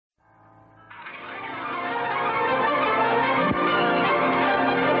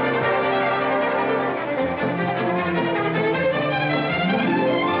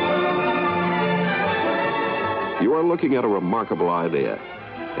looking at a remarkable idea.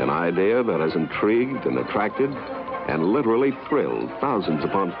 An idea that has intrigued and attracted and literally thrilled thousands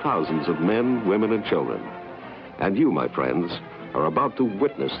upon thousands of men, women, and children. And you, my friends, are about to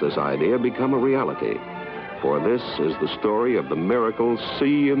witness this idea become a reality. For this is the story of the miracle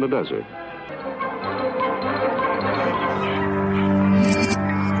sea in the desert.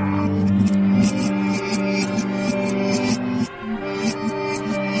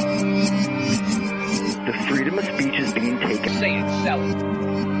 The freedom of speech is being taken. Say it, sell it.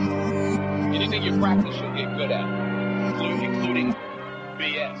 Anything you practice, you'll get good at, including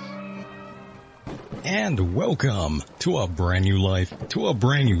BS. And welcome to a brand new life, to a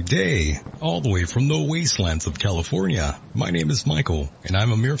brand new day, all the way from the wastelands of California. My name is Michael, and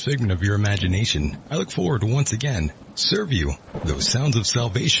I'm a mere figment of your imagination. I look forward to once again serve you those sounds of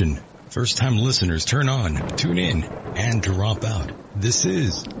salvation. First-time listeners, turn on, tune in, and drop out. This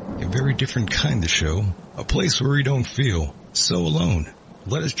is a very different kind of show, a place where we don't feel so alone.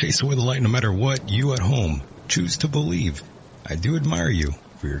 Let us chase away the light no matter what you at home choose to believe. I do admire you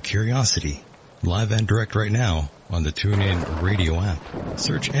for your curiosity. Live and direct right now on the TuneIn radio app.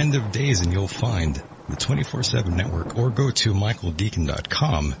 Search End of Days and you'll find the 24/7 network, or go to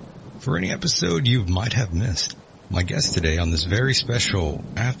michaeldeacon.com for any episode you might have missed. My guest today on this very special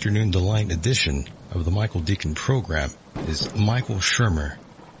Afternoon Delight edition of the Michael Deacon program is Michael Shermer.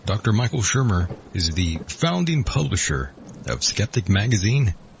 Dr. Michael Shermer is the founding publisher of Skeptic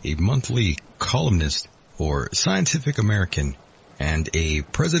Magazine, a monthly columnist for Scientific American, and a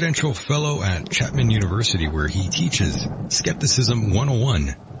presidential fellow at Chapman University, where he teaches Skepticism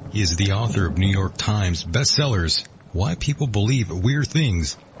 101. He is the author of New York Times bestsellers, Why People Believe Weird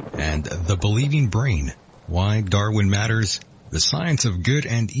Things, and The Believing Brain, Why Darwin Matters, The Science of Good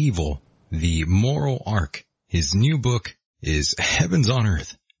and Evil, The Moral Arc. His new book is Heavens on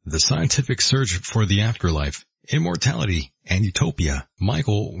Earth, The Scientific Search for the Afterlife, Immortality and Utopia.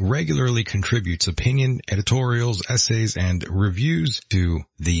 Michael regularly contributes opinion, editorials, essays, and reviews to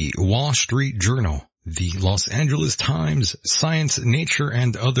the Wall Street Journal, the Los Angeles Times, Science, Nature,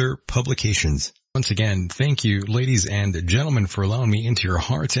 and other publications. Once again, thank you, ladies and gentlemen, for allowing me into your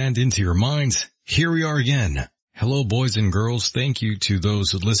hearts and into your minds. Here we are again. Hello, boys and girls. Thank you to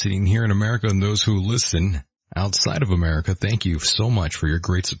those listening here in America and those who listen outside of America. Thank you so much for your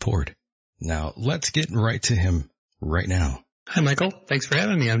great support. Now, let's get right to him right now. Hi, Michael. Thanks for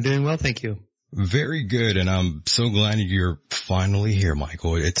having me. I'm doing well, thank you. Very good, and I'm so glad you're finally here,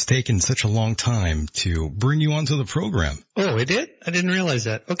 Michael. It's taken such a long time to bring you onto the program. Oh, it did? I didn't realize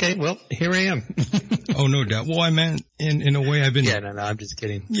that. Okay, well, here I am. Oh, no doubt. Well, I meant in a way I've been... Yeah, no, I'm just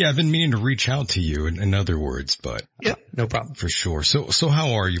kidding. Yeah, I've been meaning to reach out to you, in other words, but... Yeah, no problem. For sure. So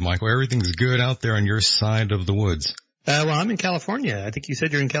how are you, Michael? Everything's good out there on your side of the woods? Well, I'm in California. I think you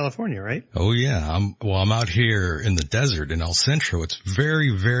said you're in California, right? Oh, yeah. I'm out here in the desert in El Centro. It's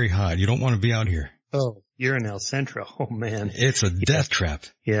very, very hot. You don't want to be out here. Oh, you're in El Centro. Oh, man. It's a death trap.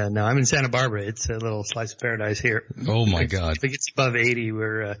 Yeah, no, I'm in Santa Barbara. It's a little slice of paradise here. Oh, my God. If it gets above 80,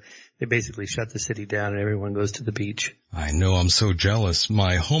 where they basically shut the city down and everyone goes to the beach. I know. I'm so jealous.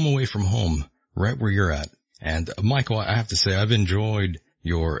 My home away from home, right where you're at. And, Michael, I have to say, I've enjoyed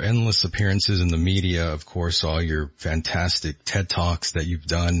your endless appearances in the media, of course, all your fantastic TED Talks that you've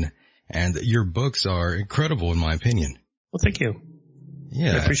done, and your books are incredible in my opinion. Well, thank you.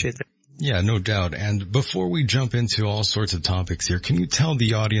 Yeah. I appreciate that. Yeah, no doubt. And before we jump into all sorts of topics here, can you tell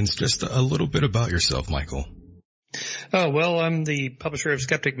the audience just a little bit about yourself, Michael? Oh, well, I'm the publisher of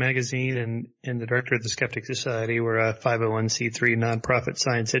Skeptic Magazine and the director of the Skeptic Society. We're a 501c3 nonprofit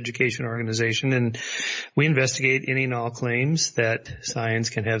science education organization, and we investigate any and all claims that science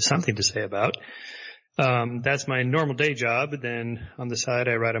can have something to say about. That's my normal day job. Then on the side,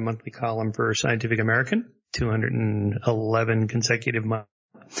 I write a monthly column for Scientific American, 211 consecutive months.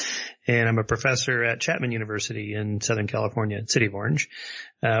 And I'm a professor at Chapman University in Southern California, City of Orange,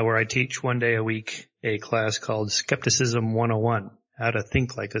 where I teach one day a week a class called Skepticism 101, how to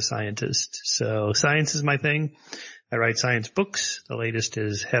think like a scientist. So science is my thing. I write science books. The latest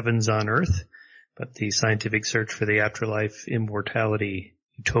is Heavens on Earth, but the scientific search for the afterlife, immortality,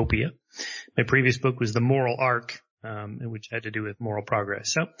 utopia. My previous book was The Moral Arc, which had to do with moral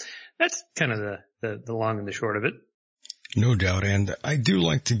progress. So that's kind of the long and the short of it. No doubt. And I do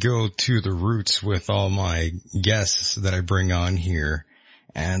like to go to the roots with all my guests that I bring on here.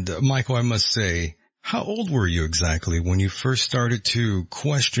 And Michael, I must say, how old were you exactly when you first started to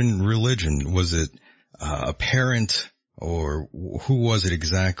question religion? Was it a parent, or who was it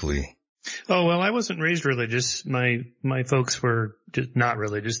exactly? Oh, well, I wasn't raised religious. My folks were just not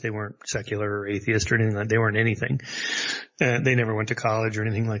religious. They weren't secular or atheist or anything. They weren't anything. They never went to college or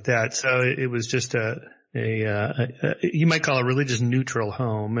anything like that. So it was just you might call a religious neutral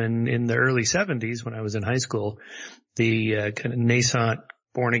home. And in the early 70s, when I was in high school, the kind of nascent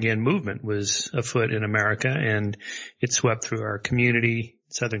born again movement was afoot in America, and it swept through our community.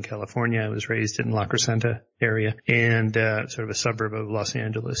 Southern California. I was raised in La Crescenta area, and sort of a suburb of Los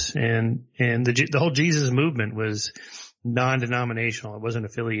Angeles. And the whole Jesus movement was non-denominational. It wasn't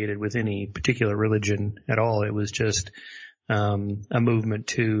affiliated with any particular religion at all. It was just a movement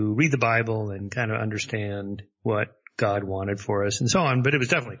to read the Bible and kind of understand what God wanted for us and so on. But it was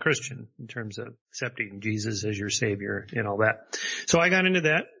definitely Christian in terms of accepting Jesus as your Savior and all that. So I got into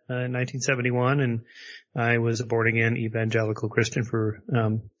that in 1971, and I was a born-again evangelical Christian for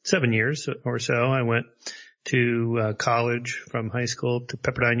 7 years or so. I went to college from high school to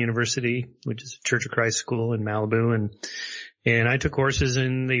Pepperdine University, which is a Church of Christ school in Malibu, and I took courses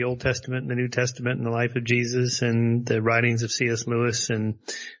in the Old Testament and the New Testament and the life of Jesus and the writings of C.S. Lewis, and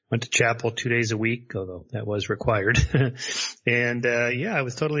went to chapel 2 days a week, although that was required. And I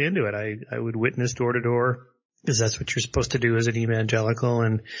was totally into it. I would witness door to door, because that's what you're supposed to do as an evangelical.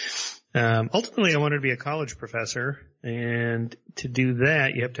 And ultimately I wanted to be a college professor, and to do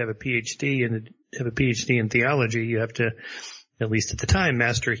that you have to have a PhD, and to have a PhD in theology you have to, at least at the time,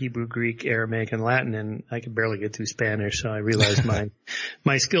 master Hebrew, Greek, Aramaic, and Latin, and I could barely get through Spanish, so I realized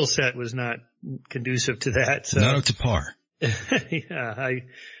my skill set was not conducive to that. So not up to par. Yeah,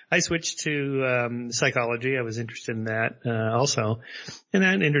 I switched to psychology. I was interested in that also, and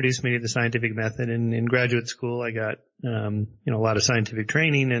that introduced me to the scientific method. And in graduate school I got a lot of scientific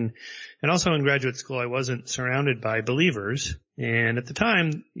training, and also in graduate school I wasn't surrounded by believers. And at the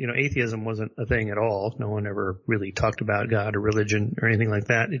time, atheism wasn't a thing at all. No one ever really talked about God or religion or anything like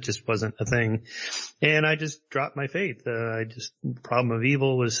that. It just wasn't a thing. And I just dropped my faith. The problem of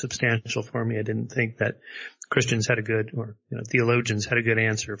evil was substantial for me. I didn't think that Christians had a good, or theologians had a good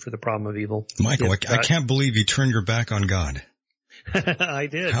answer for the problem of evil. Michael, I can't believe you turned your back on God. I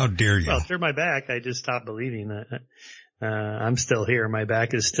did. How dare you? Well, turned my back. I just stopped believing. I'm still here. My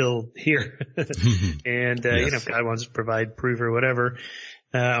back is still here. And, yes. If God wants to provide proof or whatever,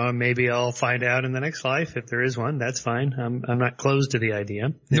 maybe I'll find out in the next life. If there is one, that's fine. I'm not closed to the idea.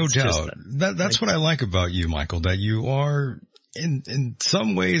 No doubt. That's what I like about you, Michael, that you are in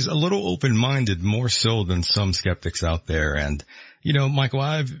some ways a little open-minded, more so than some skeptics out there. And, Michael,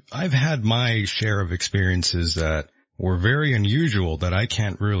 I've had my share of experiences that were very unusual that I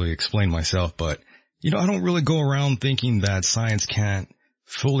can't really explain myself, but I don't really go around thinking that science can't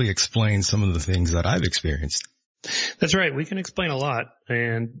fully explain some of the things that I've experienced. That's right. We can explain a lot,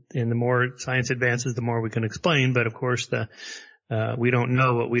 and the more science advances, the more we can explain. But of course, we don't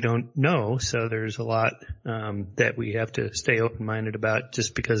know what we don't know, so there's a lot that we have to stay open-minded about,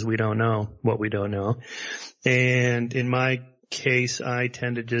 just because we don't know what we don't know. And in my case, I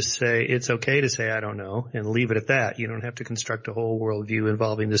tend to just say it's okay to say I don't know and leave it at that. You don't have to construct a whole worldview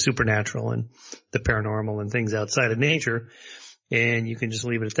involving the supernatural and the paranormal and things outside of nature, and you can just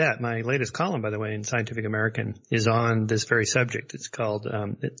leave it at that. My latest column, by the way, in Scientific American is on this very subject. It's called,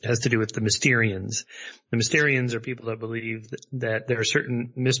 it has to do with the Mysterians. The Mysterians are people that believe that there are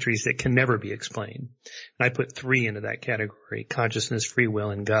certain mysteries that can never be explained. And I put 3 into that category: consciousness, free will,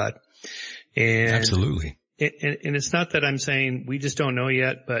 and God. And absolutely. And it's not that I'm saying we just don't know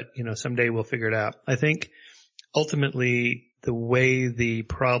yet, but, someday we'll figure it out. I think ultimately the way the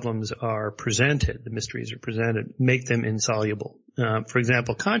problems are presented, the mysteries are presented, make them insoluble. For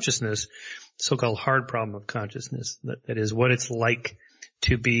example, consciousness, so-called hard problem of consciousness, that is what it's like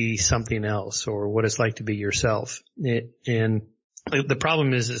to be something else, or what it's like to be yourself. And the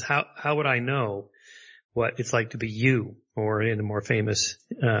problem is how would I know what it's like to be you? Or in a more famous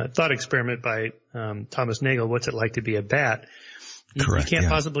thought experiment by Thomas Nagel, what's it like to be a bat? Correct, you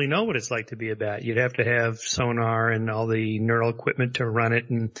can't possibly know what it's like to be a bat. You'd have to have sonar and all the neural equipment to run it,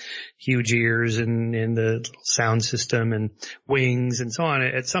 and huge ears and the sound system and wings and so on.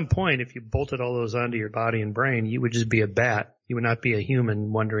 At some point, if you bolted all those onto your body and brain, you would just be a bat. You would not be a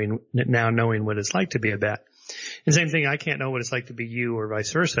human knowing what it's like to be a bat. And same thing, I can't know what it's like to be you, or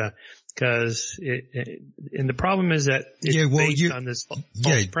vice versa, because and the problem is that it's based on this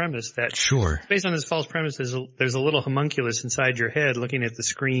false premise that based on this false premise, there's a little homunculus inside your head looking at the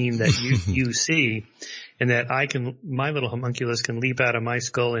screen that you see, and that my little homunculus can leap out of my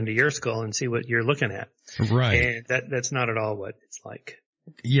skull into your skull and see what you're looking at. Right. And that's not at all what it's like.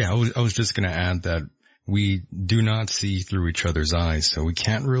 Yeah, I was just going to add that we do not see through each other's eyes, so we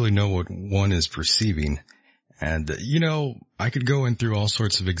can't really know what one is perceiving. And, I could go in through all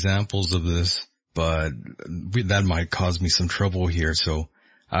sorts of examples of this, but that might cause me some trouble here. So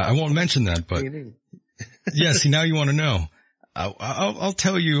I won't mention that, but yeah, see, now you want to know. I'll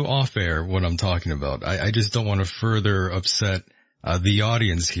tell you off air what I'm talking about. I just don't want to further upset the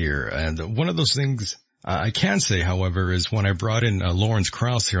audience here. And one of those things I can say, however, is when I brought in Lawrence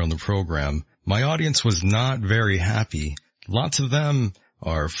Krauss here on the program, my audience was not very happy. Lots of them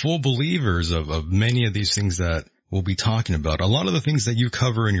are full believers of many of these things that we'll be talking about. A lot of the things that you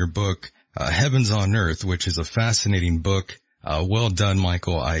cover in your book, Heavens on Earth, which is a fascinating book. Well done,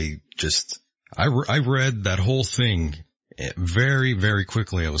 Michael. I read that whole thing very, very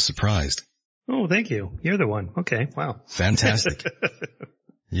quickly. I was surprised. Oh, thank you. You're the one. Okay. Wow. Fantastic.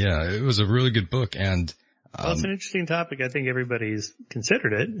 Yeah, it was a really good book. And well, it's an interesting topic. I think everybody's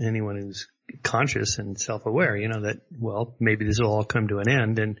considered it. Anyone who's conscious and self-aware, that, well, maybe this will all come to an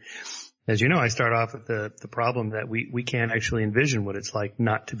end. And as you know, I start off with the problem that we can't actually envision what it's like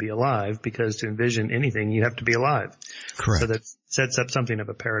not to be alive, because to envision anything, you have to be alive. Correct. So that sets up something of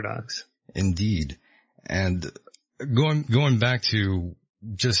a paradox. Indeed. And going back to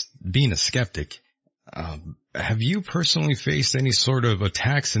just being a skeptic, have you personally faced any sort of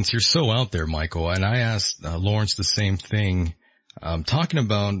attack since you're so out there, Michael? And I asked Lawrence the same thing. Talking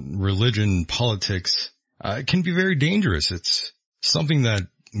about religion, politics, it can be very dangerous. It's something that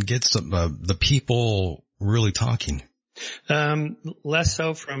gets the people really talking. Less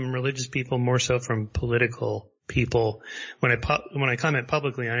so from religious people, more so from political people. When I comment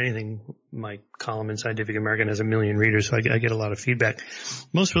publicly on anything, my column in Scientific American has 1 million readers, so I get a lot of feedback.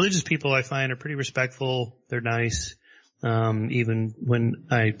 Most religious people I find are pretty respectful. They're nice. Even when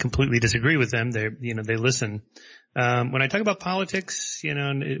I completely disagree with them, they listen. When I talk about politics,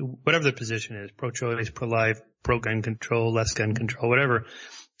 whatever the position is, pro-choice, pro-life, pro-gun control, less gun control, whatever,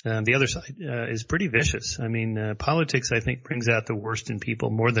 the other side is pretty vicious. I mean, politics, I think, brings out the worst in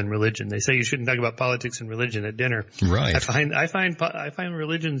people more than religion. They say you shouldn't talk about politics and religion at dinner. Right. I find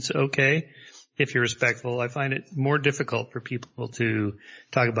religion's okay if you're respectful. I find it more difficult for people to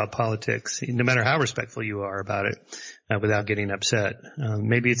talk about politics, no matter how respectful you are about it, without getting upset.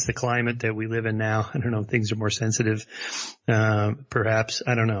 Maybe it's the climate that we live in now. I don't know. Things are more sensitive, perhaps.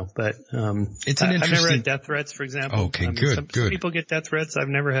 I don't know. But it's an interesting... I've never had death threats, for example. Okay, good. Some people get death threats. I've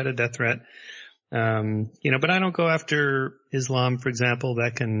never had a death threat. But I don't go after Islam, for example.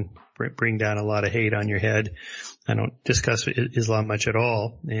 That can bring down a lot of hate on your head. I don't discuss Islam much at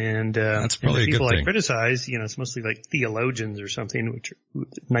all. And that's probably and the people a good thing. I criticize, it's mostly like theologians or something, which are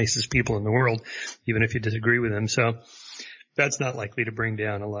the nicest people in the world, even if you disagree with them. So that's not likely to bring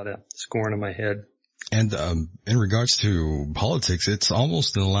down a lot of scorn on my head. And in regards to politics, it's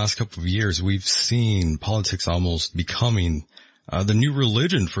almost in the last couple of years, we've seen politics almost becoming the new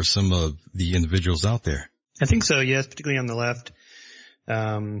religion for some of the individuals out there. I think so, yes, particularly on the left.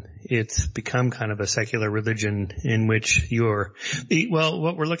 It's become kind of a secular religion in which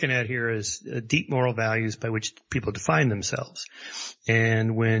what we're looking at here is deep moral values by which people define themselves.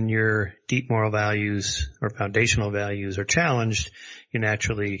 And when your deep moral values or foundational values are challenged, you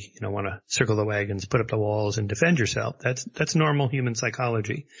naturally, want to circle the wagons, put up the walls and defend yourself. That's normal human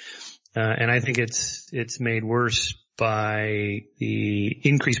psychology. And I think it's made worse by the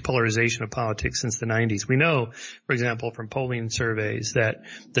increased polarization of politics since the 90s. We know, for example, from polling surveys that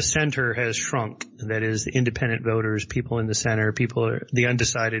the center has shrunk. That is, the independent voters, people in the center, the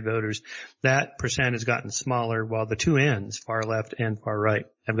undecided voters. That percent has gotten smaller, while the two ends, far left and far right,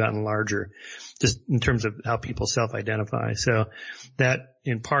 have gotten larger, just in terms of how people self-identify. So that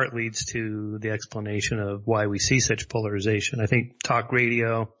in part leads to the explanation of why we see such polarization. I think talk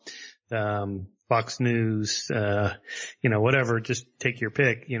radio, Fox News, whatever, just take your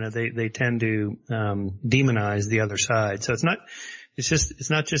pick. They tend to demonize the other side. So it's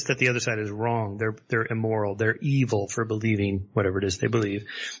not just that the other side is wrong. They're immoral. They're evil for believing whatever it is they believe.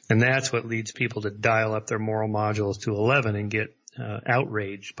 And that's what leads people to dial up their moral modules to 11 and get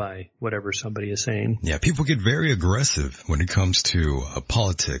outraged by whatever somebody is saying. Yeah, people get very aggressive when it comes to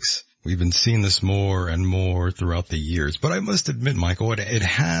politics. We've been seeing this more and more throughout the years. But I must admit, Michael, it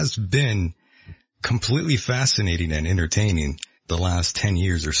has been completely fascinating and entertaining the last 10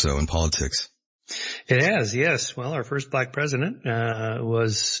 years or so in politics. It has, yes. Well, our first black president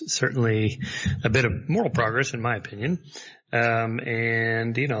was certainly a bit of moral progress, in my opinion.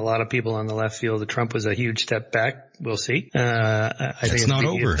 And a lot of people on the left feel that Trump was a huge step back. We'll see. I think it's not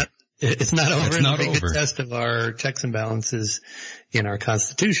over. It's not over. It's not over. A test of our checks and balances in our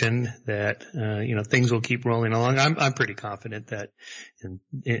Constitution that, things will keep rolling along. I'm pretty confident that in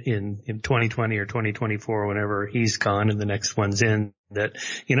 2020 or 2024, whenever he's gone and the next one's in, that,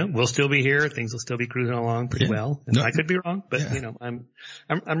 we'll still be here. Things will still be cruising along pretty well. And I could be wrong, but,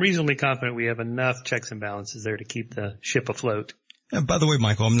 I'm reasonably confident we have enough checks and balances there to keep the ship afloat. And by the way,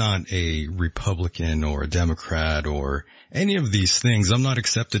 Michael, I'm not a Republican or a Democrat or any of these things. I'm not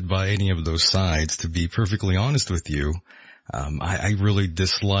accepted by any of those sides, to be perfectly honest with you. I really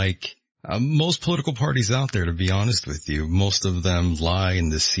dislike most political parties out there, to be honest with you. Most of them lie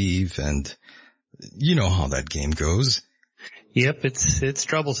and deceive, and you know how that game goes. Yep, it's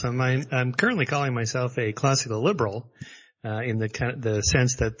troublesome. I'm currently calling myself a classical liberal, in the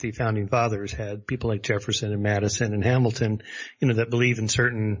sense that the founding fathers had people like Jefferson and Madison and Hamilton, that believe in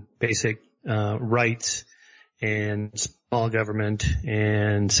certain basic rights and small government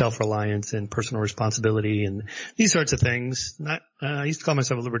and self-reliance and personal responsibility and these sorts of things. I used to call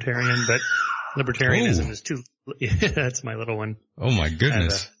myself a libertarian, but libertarianism is too. That's my little one. Oh my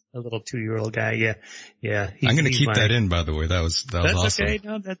goodness. A little 2-year-old guy. Yeah. I'm going to keep that in, by the way. That was that's awesome. Okay.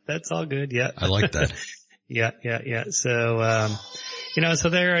 No, that's all good. Yeah. I like that. Yeah. So, so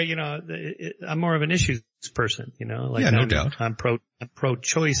there, I'm more of an issues person, like no doubt. I'm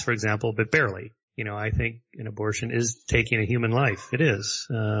pro-choice, for example, but barely. I think an abortion is taking a human life. It is.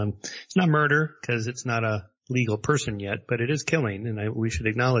 It's not murder because it's not a legal person yet, but it is killing, and we should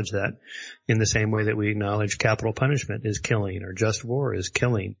acknowledge that in the same way that we acknowledge capital punishment is killing or just war is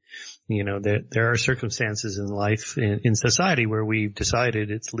killing. There are circumstances in life, in society, where we've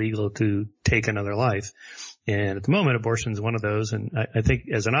decided it's legal to take another life. And at the moment, abortion is one of those. And I think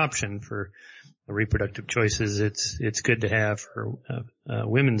as an option for reproductive choices, it's good to have for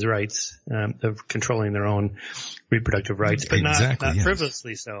women's rights of controlling their own reproductive rights, but not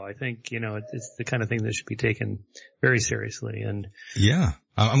frivolously so. I think it's the kind of thing that should be taken very seriously. And yeah,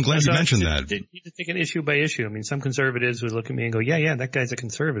 I'm glad you mentioned that. You just take it issue by issue. I mean, some conservatives would look at me and go, yeah, that guy's a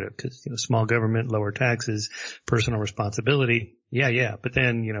conservative because small government, lower taxes, personal responsibility. Yeah. But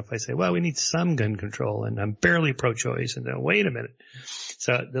then, if I say, well, we need some gun control and I'm barely pro-choice, and then wait a minute.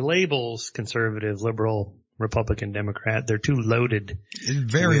 So the labels conservative, liberal, Republican, Democrat, they're too loaded.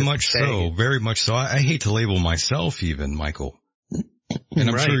 Very much so. Very much so. I hate to label myself even, Michael. And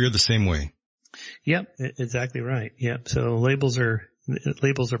I'm sure you're the same way. Yep, exactly right. Yep. So labels are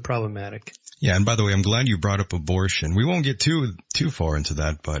problematic. Yeah, and by the way, I'm glad you brought up abortion. We won't get too far into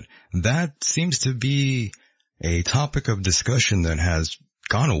that, but that seems to be a topic of discussion that has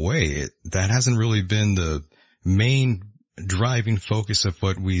gone away. That hasn't really been the main driving focus of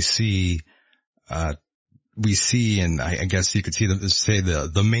what we see, and I guess you could say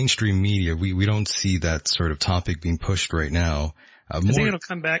the mainstream media. We don't see that sort of topic being pushed right now. I think it'll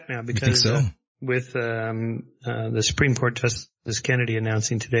come back now because with the Supreme Court Justice Kennedy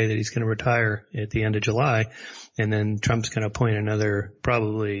announcing today that he's going to retire at the end of July, and then Trump's going to appoint another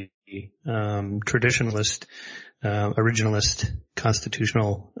probably traditionalist, originalist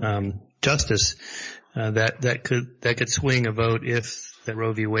constitutional justice that could swing a vote if the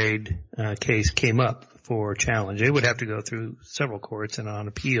Roe v. Wade case came up for challenge. It would have to go through several courts and on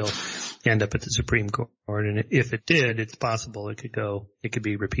appeal end up at the Supreme Court. And if it did, it's possible it could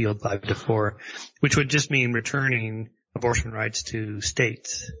be repealed 5-4, which would just mean returning abortion rights to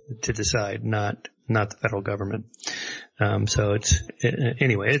states to decide, not the federal government. So it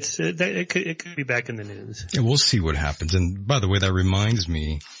could be back in the news. Yeah, we'll see what happens. And by the way, that reminds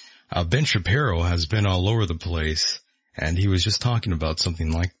me, Ben Shapiro has been all over the place, and he was just talking about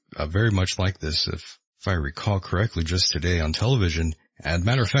something like, very much like this, if I recall correctly, just today on television. And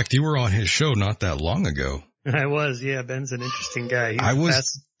matter of fact, you were on his show not that long ago. I was, yeah. Ben's an interesting guy.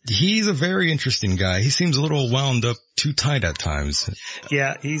 He's a very interesting guy. He seems a little wound up too tight at times.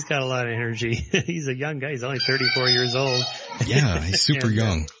 Yeah, he's got a lot of energy. He's a young guy. He's only 34 years old. Yeah, he's super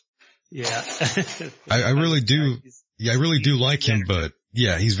young. Yeah. I really do. Yeah, I really do like him, but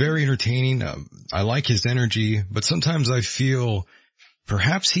yeah, he's very entertaining. I like his energy, but sometimes I feel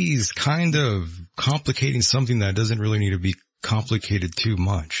perhaps he's kind of complicating something that doesn't really need to be complicated too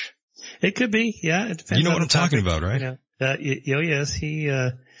much. It could be, yeah. It depends. You know what I'm talking about, right? Yes, he,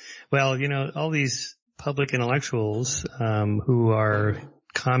 all these public intellectuals, who are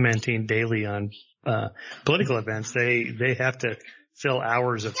commenting daily on, political events, they have to fill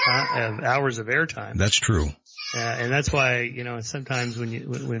hours of airtime. That's true. And that's why, sometimes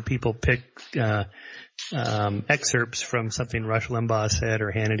when people pick, excerpts from something Rush Limbaugh said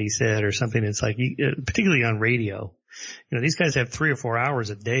or Hannity said or something, it's like, particularly on radio, these guys have 3 or 4 hours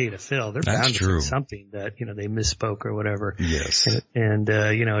a day to fill. They're bound to say something that, they misspoke or whatever. Yes. And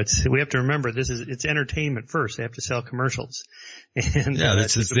we have to remember it's entertainment first. They have to sell commercials. And,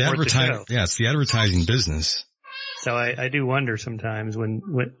 it's the advertising. Yeah, it's the advertising business. So I do wonder sometimes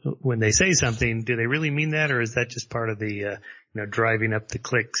when they say something, do they really mean that, or is that just part of the, driving up the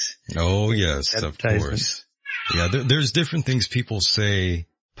clicks? Oh, yes, of course. Yeah, there's different things people say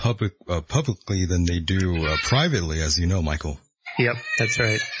publicly than they do privately, as you know, Michael. Yep, that's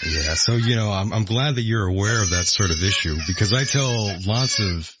right. Yeah, so, I'm glad that you're aware of that sort of issue, because I tell lots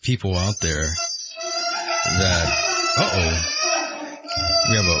of people out there that,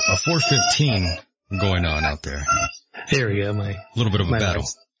 we have a 415 going on out there. There we go, a little bit of a battle.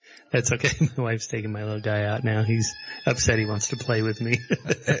 That's okay. My wife's taking my little guy out now. He's upset he wants to play with me.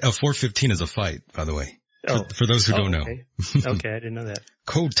 A 415 is a fight, by the way. Oh. For those who don't know. Okay, I didn't know that.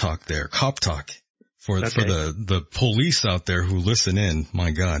 Code talk there, cop talk. For the police out there who listen in,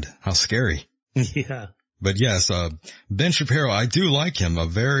 my God, how scary. Yeah. But yes, Ben Shapiro, I do like him, a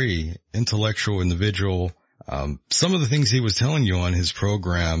very intellectual individual. Some of the things he was telling you on his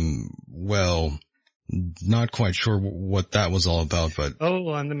program, well, not quite sure what that was all about, but. Oh,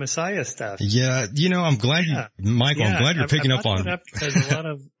 on the Messiah stuff. Yeah, I'm glad Michael, I'm glad you're picking up on. Because a lot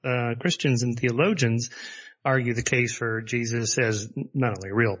of Christians and theologians argue the case for Jesus as not only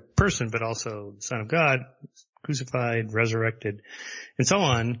a real person, but also the Son of God, crucified, resurrected, and so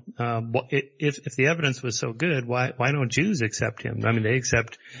on. If the evidence was so good, why don't Jews accept him? I mean, they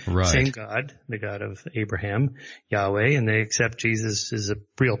accept the same God, the God of Abraham, Yahweh, and they accept Jesus as a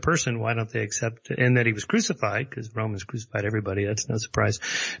real person. Why don't they accept, and that he was crucified, because Romans crucified everybody, that's no surprise,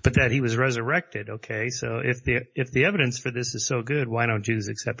 but that he was resurrected, okay? So if the evidence for this is so good, why don't Jews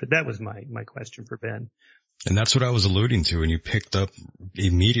accept it? That was my question for Ben. And that's what I was alluding to, and you picked up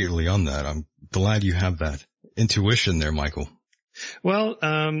immediately on that. I'm glad you have that intuition there, Michael. Well,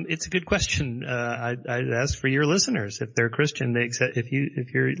 it's a good question. I ask for your listeners. If they're Christian, they accept, if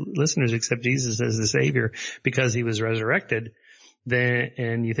your listeners accept Jesus as the Savior because he was resurrected, then,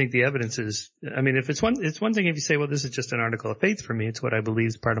 and you think the evidence is, I mean, it's one thing if you say, well, this is just an article of faith for me. It's what I believe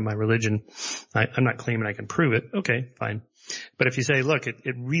is part of my religion. I'm not claiming I can prove it. Okay, fine. But if you say, look,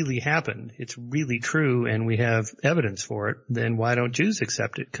 it really happened, it's really true, and we have evidence for it, then why don't Jews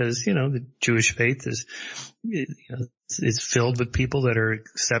accept it? Because, the Jewish faith is filled with people that are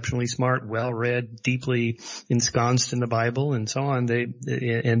exceptionally smart, well-read, deeply ensconced in the Bible, and so on. They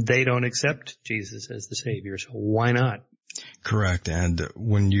don't accept Jesus as the Savior, so why not? Correct. And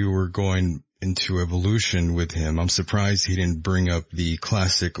when you were going into evolution with him, I'm surprised he didn't bring up the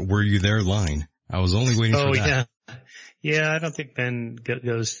classic "Were you there?" line. I was only waiting for that. Oh, yeah. Yeah, I don't think Ben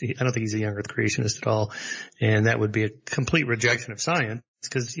goes, I don't think he's a young earth creationist at all. And that would be a complete rejection of science,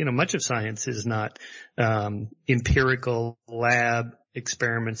 because, much of science is not, empirical lab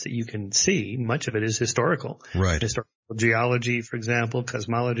experiments that you can see. Much of it is historical. Right. Historical geology, for example,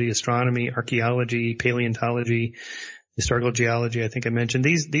 cosmology, astronomy, archaeology, paleontology, historical geology, I think I mentioned.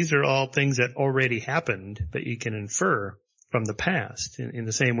 These are all things that already happened, but you can infer from the past. In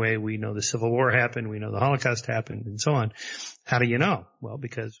the same way we know the Civil War happened, we know the Holocaust happened, and so on. How do you know? Well,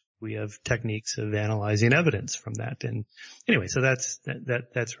 because we have techniques of analyzing evidence from that. And anyway, so that's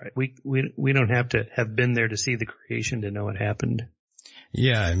right. We don't have to have been there to see the creation to know it happened.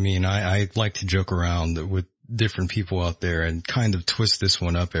 Yeah, I mean, I like to joke around with different people out there and kind of twist this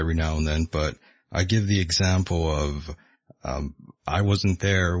one up every now and then, but I give the example of, I wasn't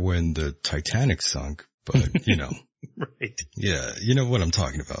there when the Titanic sunk, but, Right. Yeah, you know what I'm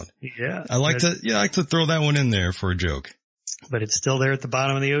talking about. Yeah. I like to throw that one in there for a joke. But it's still there at the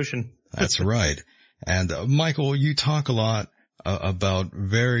bottom of the ocean. That's right. And Michael, you talk a lot about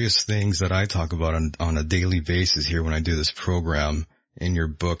various things that I talk about on a daily basis here when I do this program in your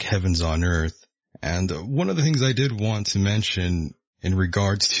book, Heavens on Earth. And one of the things I did want to mention in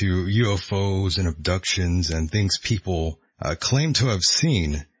regards to UFOs and abductions and things people claim to have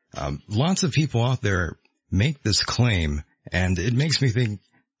seen, lots of people out there make this claim, and it makes me think,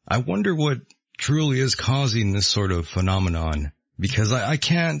 I wonder what truly is causing this sort of phenomenon, because I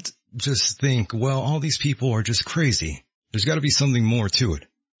can't just think, well, all these people are just crazy. There's got to be something more to it.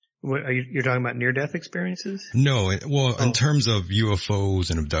 What, you're talking about near-death experiences? No, in terms of UFOs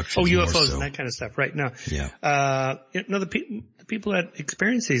and abductions. Oh, UFOs and that kind of stuff, right? No. Yeah. The people that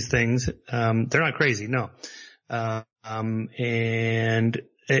experience these things, they're not crazy, no. But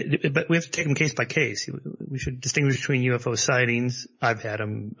we have to take them case by case. We should distinguish between UFO sightings. I've had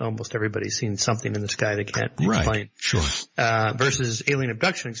them. Almost everybody's seen something in the sky they can't explain. Right, sure. Versus alien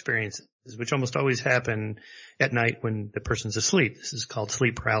abduction experiences, which almost always happen at night when the person's asleep. This is called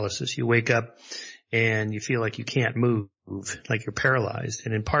sleep paralysis. You wake up and you feel like you can't move, like you're paralyzed.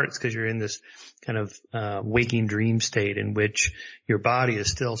 And in part it's because you're in this kind of waking dream state in which your body is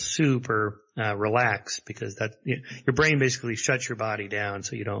still super relaxed, because your brain basically shuts your body down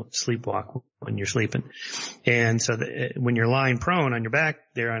so you don't sleepwalk when you're sleeping. And so when you're lying prone on your back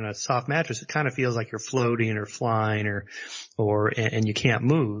there on a soft mattress, it kind of feels like you're floating or flying and you can't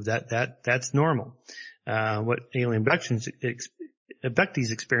move. That's normal. What alien abductions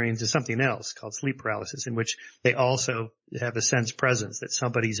abductees experience is something else called sleep paralysis, in which they also have a sense presence that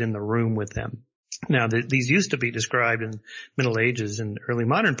somebody's in the room with them. Now, these used to be described in Middle Ages and early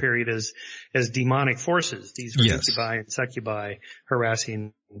modern period as demonic forces. These were incubi and succubi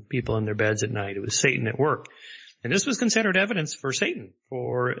harassing people in their beds at night. It was Satan at work. And this was considered evidence for Satan,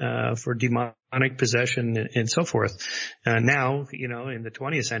 for demonic possession and so forth. Now, in the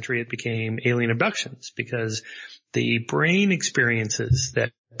 20th century, it became alien abductions, because the brain experiences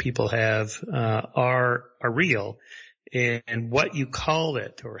that people have, are real. And what you call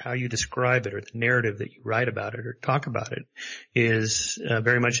it, or how you describe it, or the narrative that you write about it or talk about it, is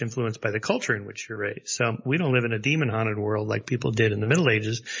very much influenced by the culture in which you're raised. So we don't live in a demon-haunted world like people did in the Middle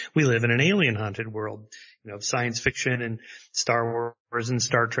Ages. We live in an alien-haunted world, science fiction and Star Wars and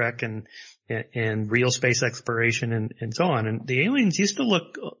Star Trek and real space exploration and so on. And the aliens used to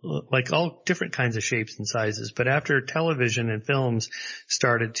look like all different kinds of shapes and sizes, but after television and films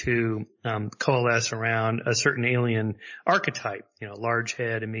started to coalesce around a certain alien archetype, large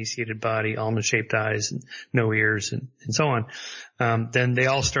head, emaciated body, almond-shaped eyes, and no ears, and so on, then they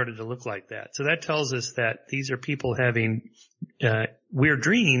all started to look like that. So that tells us that these are people having weird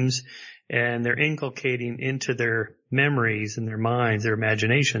dreams, and they're inculcating into their memories and their minds, their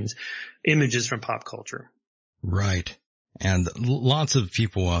imaginations, images from pop culture. Right. And lots of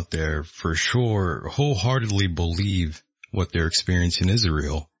people out there, for sure, wholeheartedly believe what they're experiencing is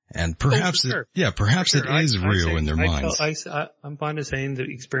real. And perhaps, perhaps it is real in their minds. I'm fond of saying the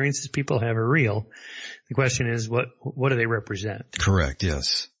experiences people have are real. The question is, what do they represent? Correct,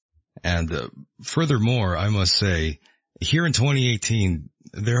 yes. And furthermore, I must say, here in 2018,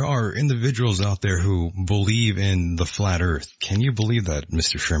 there are individuals out there who believe in the flat earth. Can you believe that,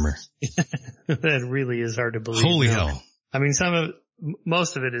 Mr. Shermer? That really is hard to believe. Holy hell. I mean,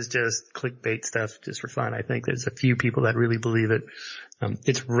 most of it is just clickbait stuff just for fun. I think there's a few people that really believe it.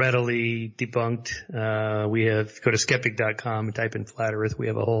 It's readily debunked. Go to skeptic.com and type in flat earth. We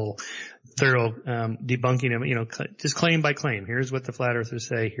have a whole thorough, debunking of, just claim by claim. Here's what the flat earthers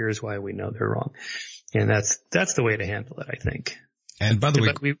say. Here's why we know they're wrong. And that's the way to handle it, I think. And by the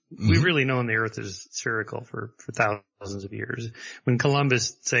way, we've really known the earth is spherical for thousands of years. When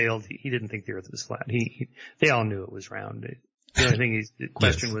Columbus sailed, he didn't think the earth was flat. They all knew it was round. The only thing the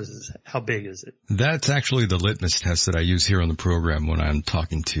question was how big is it? That's actually the litmus test that I use here on the program when I'm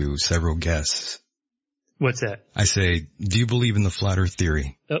talking to several guests. What's that? I say, do you believe in the flat earth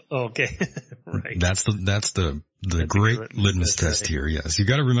theory? Oh, okay. Right. That's the great litmus test here. Yes. You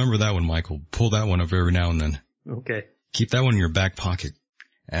got to remember that one, Michael. Pull that one up every now and then. Okay. Keep that one in your back pocket.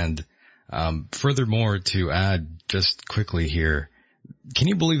 And, furthermore, to add just quickly here, can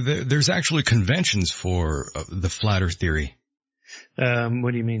you believe there's actually conventions for the flat earth theory?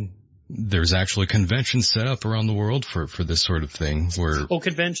 What do you mean? There's actually conventions set up around the world for this sort of thing where... Oh,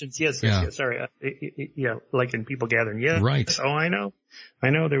 conventions. Yes. Sorry. Like in people gathering. Yeah. Right. Oh, I know.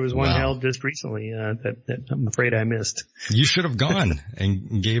 There was one held just recently, that I'm afraid I missed. You should have gone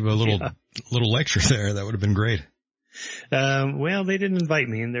and gave a little lecture there. That would have been great. Well, they didn't invite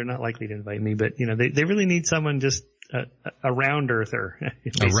me, and they're not likely to invite me, but they really need someone just a round earther.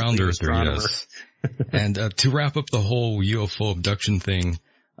 A round earther, yes. And to wrap up the whole UFO abduction thing,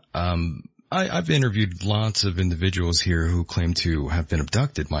 I've interviewed lots of individuals here who claim to have been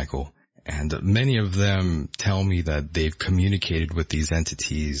abducted, Michael, and many of them tell me that they've communicated with these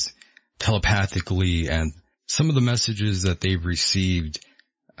entities telepathically, and some of the messages that they've received,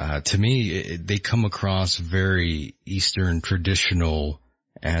 to me, they come across very Eastern traditional,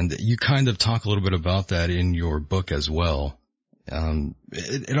 and you kind of talk a little bit about that in your book as well.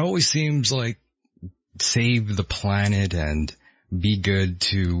 It always seems like save the planet and be good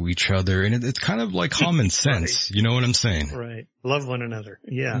to each other, and it's kind of like common sense. Right. You know what I'm saying? Right. Love one another.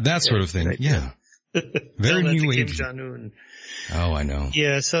 Yeah. That sort of thing. Right. Yeah. Very new age. Kim Jong-un. Oh, I know.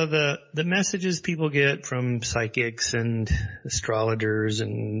 Yeah. So the messages people get from psychics and astrologers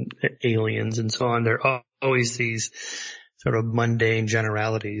and aliens and so on, they're always these sort of mundane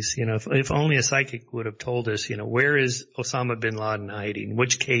generalities. If only a psychic would have told us, where is Osama bin Laden hiding?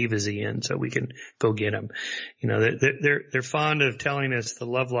 Which cave is he in so we can go get him? They're fond of telling us the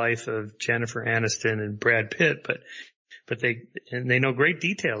love life of Jennifer Aniston and Brad Pitt, but they know great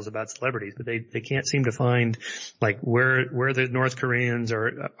details about celebrities, but they can't seem to find like where the North Koreans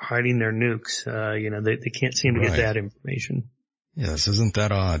are hiding their nukes. They can't seem to get that information. Yes, isn't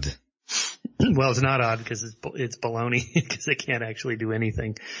that odd? Well, it's not odd because it's baloney because they can't actually do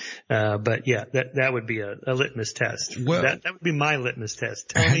anything. But yeah, that would be a litmus test. Well, that would be my litmus test.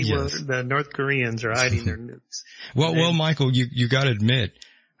 Tell me where the North Koreans are hiding their nukes. Well, Michael, you got to admit,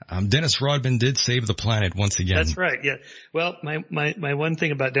 Dennis Rodman did save the planet once again. That's right. Yeah. Well, my one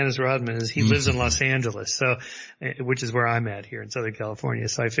thing about Dennis Rodman is he lives in Los Angeles, so, which is where I'm at here in Southern California.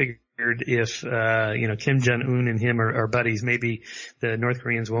 So I figured if, Kim Jong-un and him are buddies, maybe the North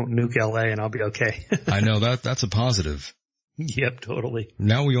Koreans won't nuke LA and I'll be okay. I know that's a positive. Yep, totally.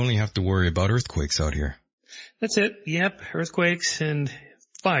 Now we only have to worry about earthquakes out here. That's it. Yep. Earthquakes and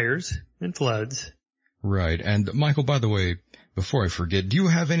fires and floods. Right. And Michael, by the way, before I forget, do you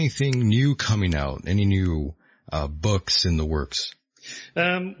have anything new coming out? Any new books in the works?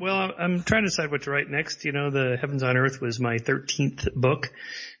 Well, I'm trying to decide what to write next. The Heavens on Earth was my 13th book.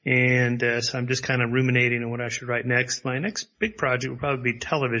 And so I'm just kind of ruminating on what I should write next. My next big project will probably be a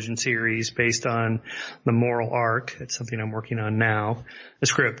television series based on the moral arc. That's something I'm working on now. A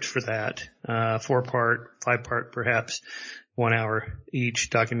script for that. 4-part, 5-part perhaps. 1 hour each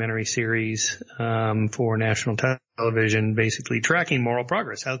documentary series for national television, basically tracking moral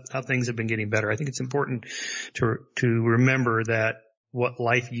progress, how things have been getting better. I think it's important to remember that what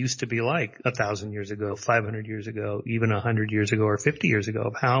life used to be like 1,000 years ago, 500 years ago, even 100 years ago or 50 years ago,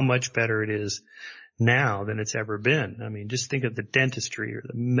 of how much better it is now than it's ever been. I mean, just think of the dentistry or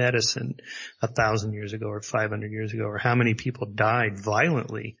the medicine 1,000 years ago or 500 years ago, or how many people died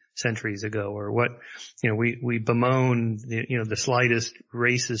violently centuries ago, or what, we bemoan the slightest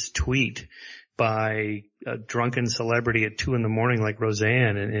racist tweet by a drunken celebrity at 2 a.m. like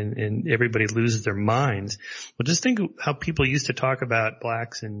Roseanne, and everybody loses their minds. Well, just think how people used to talk about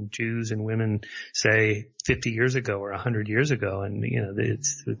blacks and Jews and women, say 50 years ago or 100 years ago. And,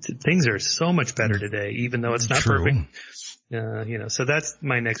 things are so much better today, even though it's not perfect. So that's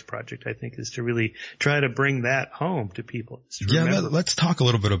my next project, I think, is to really try to bring that home to people. Let's talk a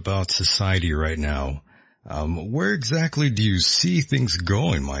little bit about society right now. Where exactly do you see things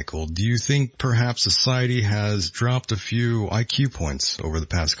going, Michael? Do you think perhaps society has dropped a few IQ points over the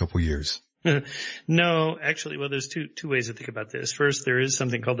past couple years? No, actually, well, there's two ways to think about this. First, there is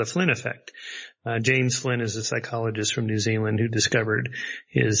something called the Flynn effect. James Flynn is a psychologist from New Zealand who discovered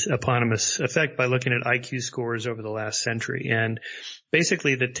his eponymous effect by looking at IQ scores over the last century. And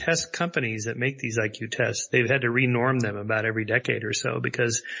basically the test companies that make these IQ tests, they've had to renorm them about every decade or so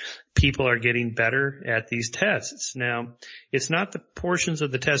because people are getting better at these tests. Now, it's not the portions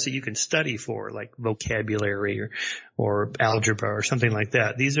of the test that you can study for, like vocabulary or algebra or something like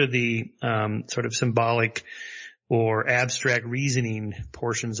that. These are the sort of symbolic or abstract reasoning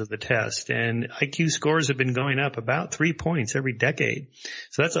portions of the test. And IQ scores have been going up about 3 points every decade.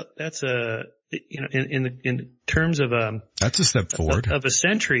 So that's in terms of that's a step forward of a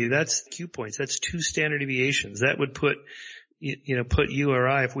century. That's Q points. That's 2 standard deviations. That would put you or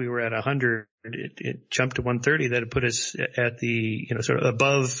I, if we were at 100, it jumped to 130. That would put us at the, sort of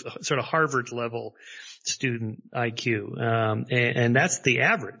above sort of Harvard level student IQ. And that's the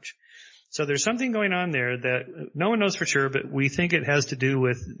average. So there's something going on there that no one knows for sure, but we think it has to do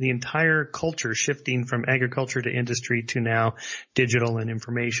with the entire culture shifting from agriculture to industry to now digital and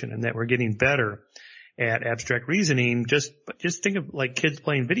information, and that we're getting better at abstract reasoning. Just think of like kids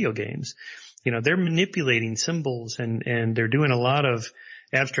playing video games. They're manipulating symbols and they're doing a lot of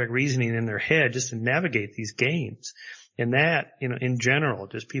abstract reasoning in their head just to navigate these games. And that, in general,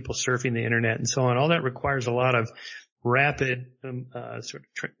 just people surfing the internet and so on, all that requires a lot of rapid,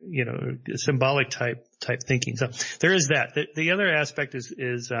 symbolic type thinking. So there is that. The other aspect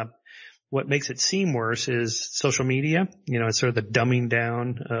is what makes it seem worse is social media. It's sort of the dumbing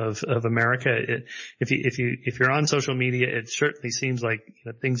down of America. If you're on social media, it certainly seems like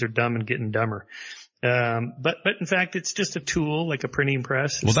things are dumb and getting dumber. But in fact, it's just a tool, like a printing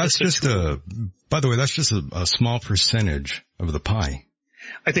press. Well, that's by the way, that's just a small percentage of the pie.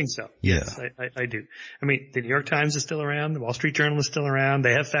 I think so. Yeah. Yes, I do. I mean, the New York Times is still around. The Wall Street Journal is still around.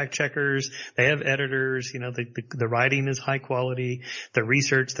 They have fact checkers. They have editors. The writing is high quality. The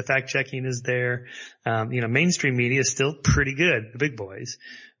research, the fact checking is there. Mainstream media is still pretty good, the big boys.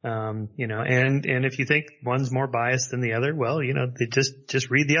 And if you think one's more biased than the other, well, they just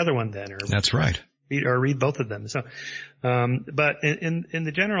read the other one then. That's right. Read both of them. So, but in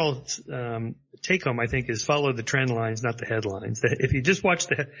the general, take home, I think, is follow the trend lines, not the headlines. If you just watch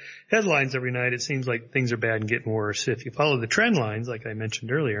the headlines every night, it seems like things are bad and getting worse. If you follow the trend lines, like I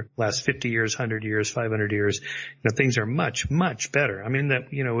mentioned earlier, last 50 years, 100 years, 500 years, things are much, much better. I mean,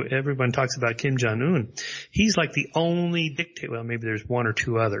 everyone talks about Kim Jong-un. He's like the only dictator. Well, maybe there's one or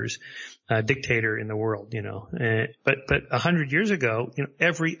two others. dictator in the world, but 100 years ago,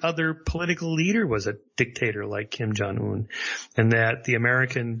 every other political leader was a dictator like Kim Jong-un, and that the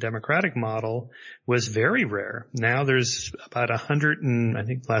American democratic model was very rare. Now there's about 100 and I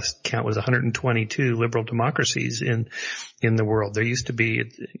think last count was 122 liberal democracies in the world. There used to be,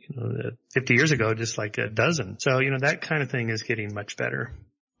 50 years ago, just like a dozen. So, that kind of thing is getting much better.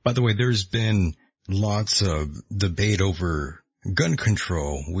 By the way, there's been lots of debate over gun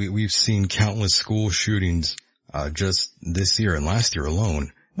control. We've seen countless school shootings, just this year and last year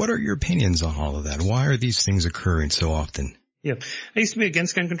alone. What are your opinions on all of that? Why are these things occurring so often? Yeah. I used to be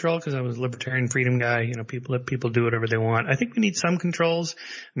against gun control because I was a libertarian freedom guy. People let people do whatever they want. I think we need some controls.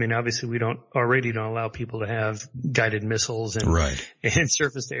 I mean, obviously we don't allow people to have guided missiles and, right, and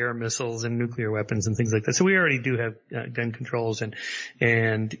surface to air missiles and nuclear weapons and things like that. So we already do have gun controls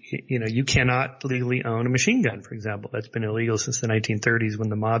and you cannot legally own a machine gun, for example. That's been illegal since the 1930s when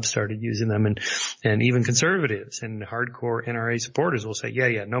the mob started using them, and even conservatives and hardcore NRA supporters will say,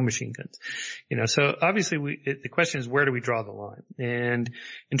 yeah, no machine guns. So obviously the question is, where do we draw the line? And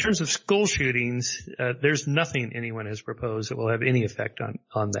in terms of school shootings, there's nothing anyone has proposed that will have any effect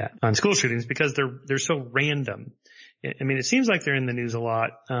on school shootings because they're so random. I mean, it seems like they're in the news a lot,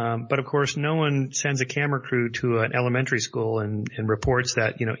 but of course no one sends a camera crew to an elementary school and reports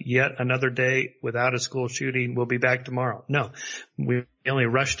that, yet another day without a school shooting, we'll be back tomorrow. No, we only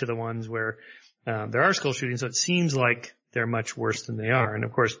rush to the ones where there are school shootings, so it seems like they're much worse than they are. And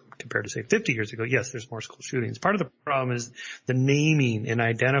of course, compared to say 50 years ago, yes, there's more school shootings. Part of the problem is the naming and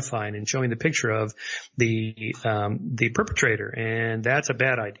identifying and showing the picture of the perpetrator. And that's a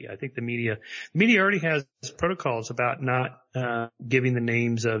bad idea. I think the media already has protocols about not giving the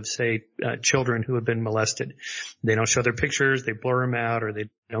names of, say, children who have been molested. They don't show their pictures, they blur them out, or they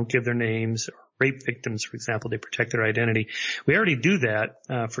don't give their names. Rape victims, for example, they protect their identity. We already do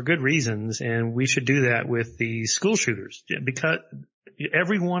that for good reasons, and we should do that with the school shooters because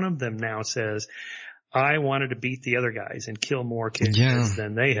every one of them now says, I wanted to beat the other guys and kill more kids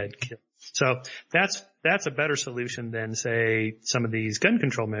than they had killed. So that's a better solution than, say, some of these gun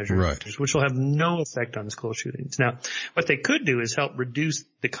control measures, right, which will have no effect on school shootings. Now, what they could do is help reduce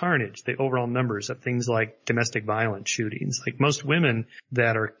the carnage, the overall numbers of things like domestic violence shootings. Like most women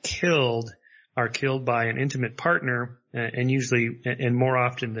that are killed by an intimate partner, and usually, and more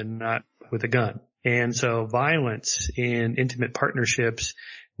often than not, with a gun. And so violence in intimate partnerships,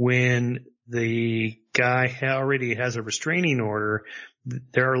 when the guy already has a restraining order,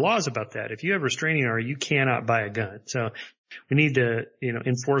 there are laws about that. If you have a restraining order, you cannot buy a gun. So we need to,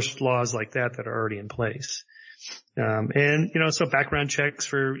 enforce laws like that are already in place. So background checks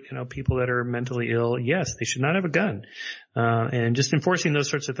for, people that are mentally ill, yes, they should not have a gun. And just enforcing those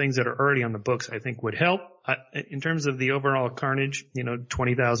sorts of things that are already on the books, I think would help. In terms of the overall carnage,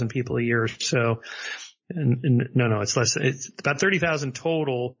 20,000 people a year or so. No, it's less. It's about 30,000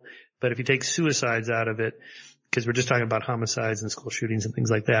 total. But if you take suicides out of it, because we're just talking about homicides and school shootings and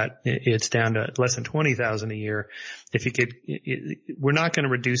things like that, it's down to less than 20,000 a year. We're not going to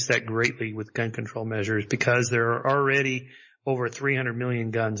reduce that greatly with gun control measures because there are already over 300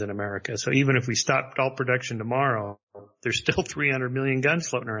 million guns in America. So even if we stopped all production tomorrow, there's still 300 million guns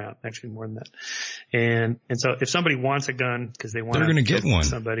floating around, actually more than that. And so if somebody wants a gun because they want they're going to get one.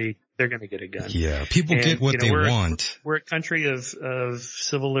 Somebody, they're going to get a gun. Yeah, people get what they want. We're a country of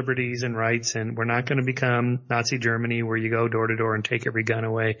civil liberties and rights, and we're not going to become Nazi Germany where you go door to door and take every gun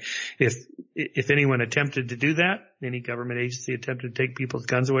away. If anyone attempted to do that, any government agency attempted to take people's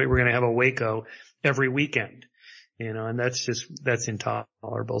guns away, we're going to have a Waco every weekend. And that's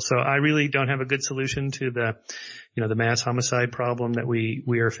intolerable. So I really don't have a good solution to the mass homicide problem that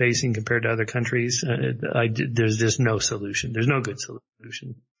we are facing compared to other countries. There's just no solution. There's no good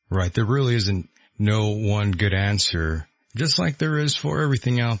solution. Right. There really isn't no one good answer. Just like there is for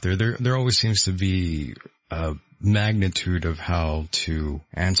everything out there. There always seems to be a magnitude of how to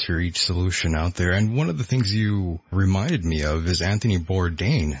answer each solution out there. And one of the things you reminded me of is Anthony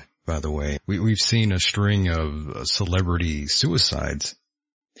Bourdain. By the way, we've seen a string of celebrity suicides.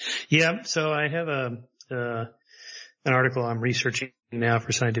 Yeah, so I have an article I'm researching now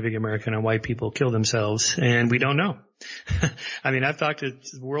for Scientific American on why people kill themselves, and we don't know. I mean, I've talked to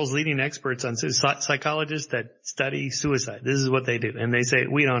the world's leading experts on psychologists that study suicide. This is what they do, and they say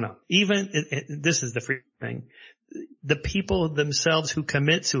we don't know. This is the freaking thing. The people themselves who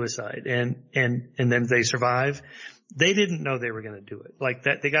commit suicide and then they survive, they didn't know they were going to do it. Like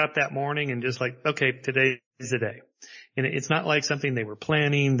that, they got up that morning and just like, okay, today is the day. And it's not like something they were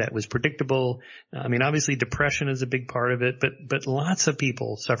planning that was predictable. I mean, obviously depression is a big part of it, but lots of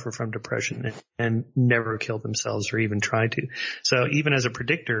people suffer from depression and never kill themselves or even try to. So even as a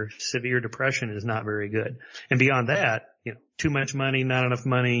predictor, severe depression is not very good. And beyond that, too much money, not enough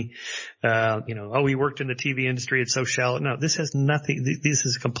money, he worked in the TV industry, it's so shallow. No, this has nothing, this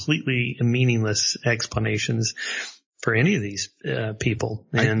is completely meaningless explanations for any of these people.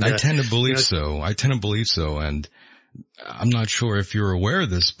 And I tend to believe so. I tend to believe so. And I'm not sure if you're aware of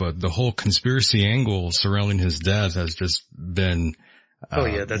this, but the whole conspiracy angle surrounding his death has just been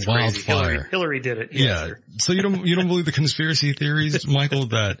that's wildfire. Crazy. Hillary did it. Yeah. Sure. So you don't believe the conspiracy theories, Michael,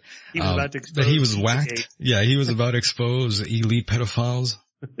 that he was whacked? Yeah, he was about to expose elite pedophiles.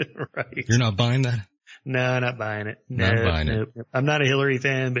 Right. You're not buying that? No, not buying it. Not buying it. I'm not a Hillary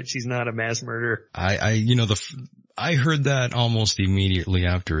fan, but she's not a mass murderer. I heard that almost immediately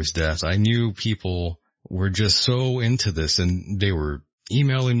after his death. I knew people were just so into this, and they were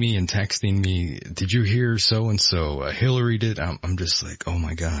emailing me and texting me, did you hear so-and-so? Hillary did. I'm just like, oh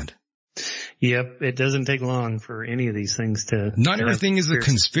my God. Yep. It doesn't take long for any of these things to. Not everything is a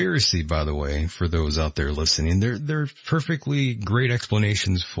conspiracy, by the way, for those out there listening. There are perfectly great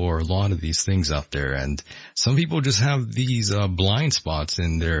explanations for a lot of these things out there. And some people just have these blind spots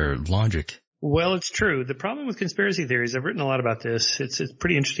in their logic. Well, it's true. The problem with conspiracy theories, I've written a lot about this. It's a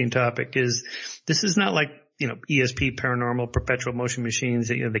pretty interesting topic, is this is not like, ESP, paranormal, perpetual motion machines,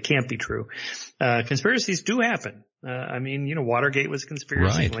 they can't be true. Conspiracies do happen. Watergate was a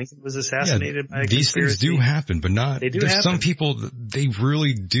conspiracy. Right. Lincoln was assassinated by a these conspiracy. Things do happen, but there's happen. Some people, they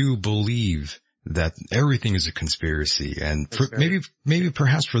really do believe that everything is a conspiracy. And maybe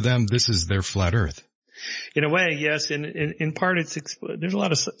perhaps for them, this is their flat earth. In a way, yes. And in part, there's a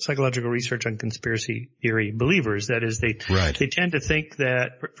lot of psychological research on conspiracy theory believers. That is, they tend to think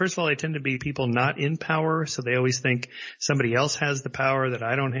that, first of all, they tend to be people not in power. So they always think somebody else has the power that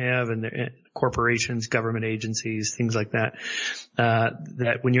I don't have, and corporations, government agencies, things like that.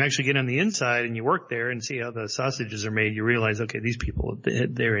 That when you actually get on the inside and you work there and see how the sausages are made, you realize, okay, these people,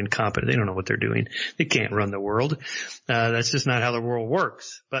 they're incompetent. They don't know what they're doing. They can't run the world. That's just not how the world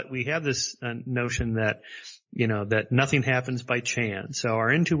works. But we have this notion that nothing happens by chance. So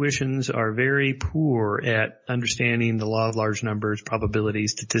our intuitions are very poor at understanding the law of large numbers, probability,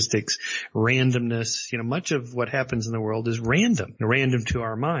 statistics, randomness. Much of what happens in the world is random to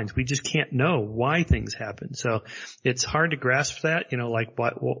our minds. We just can't know why things happen. So it's hard to grasp that, like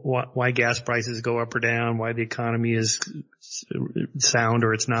why gas prices go up or down, why the economy is sound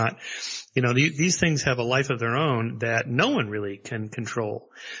or it's not. These things have a life of their own that no one really can control.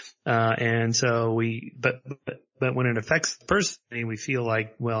 And so but when it affects the person, we feel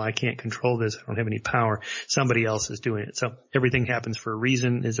like, well, I can't control this. I don't have any power. Somebody else is doing it. So everything happens for a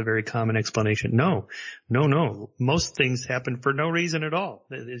reason is a very common explanation. No. Most things happen for no reason at all.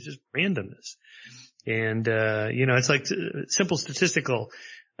 It's just randomness. And, it's like simple statistical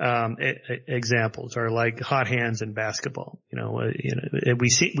examples are like hot hands in basketball.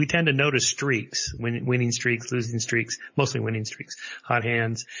 We tend to notice streaks, winning streaks, losing streaks, mostly winning streaks, hot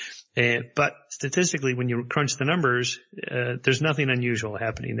hands. But statistically, when you crunch the numbers, there's nothing unusual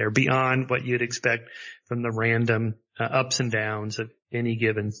happening there beyond what you'd expect from the random ups and downs of any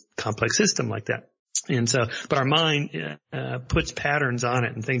given complex system like that. And so, but our mind puts patterns on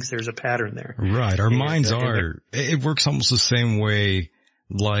it and thinks there's a pattern there. Right. Our minds it works almost the same way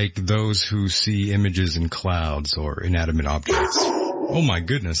like those who see images in clouds or inanimate objects. Oh my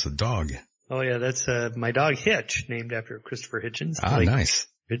goodness, a dog. Oh yeah, that's my dog Hitch, named after Christopher Hitchens. Nice.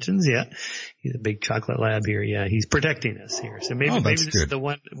 Hitchens, yeah. He's a big chocolate lab here. Yeah, he's protecting us here. So maybe this is the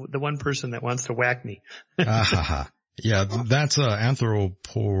one person that wants to whack me. Yeah, that's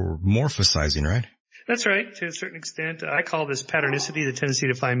anthropomorphizing, right? That's right, to a certain extent. I call this patternicity, the tendency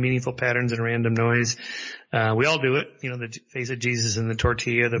to find meaningful patterns in random noise. We all do it. The face of Jesus in the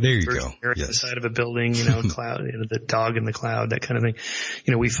tortilla, the bird at the side of a building, cloud, the dog in the cloud, that kind of thing.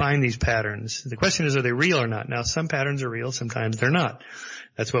 We find these patterns. The question is, are they real or not? Now, some patterns are real, sometimes they're not.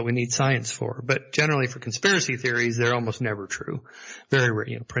 That's what we need science for. But generally for conspiracy theories, they're almost never true. Very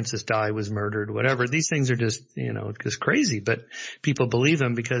rare. Princess Di was murdered, whatever. These things are just, just crazy, but people believe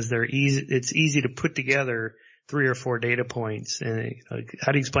them because they're easy. It's easy to put together 3 or 4 data points. And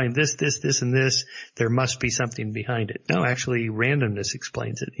how do you explain this, and this? There must be something behind it. No, actually randomness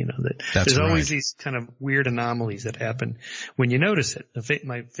explains it. There's always these kind of weird anomalies that happen when you notice it.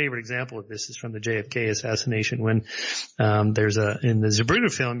 My favorite example of this is from the JFK assassination when, in the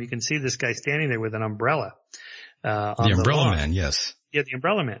Zapruder film, you can see this guy standing there with an umbrella. The Umbrella Man, yes. Yeah, the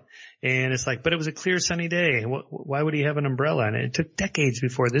umbrella man. And it's like, but it was a clear sunny day. Why would he have an umbrella? And it took decades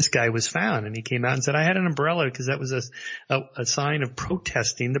before this guy was found. And he came out and said, I had an umbrella because that was a sign of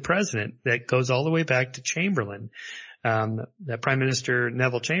protesting the president. That goes all the way back to Chamberlain. That Prime Minister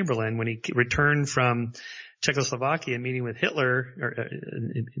Neville Chamberlain, when he returned from Czechoslovakia meeting with Hitler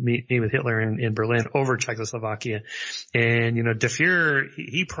in Berlin over Czechoslovakia. And, De Fuhrer,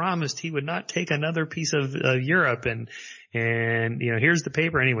 he promised he would not take another piece of Europe. And here's the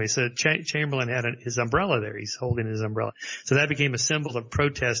paper anyway. So Chamberlain had his umbrella there. He's holding his umbrella. So that became a symbol of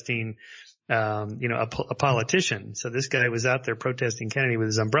protesting, a politician. So this guy was out there protesting Kennedy with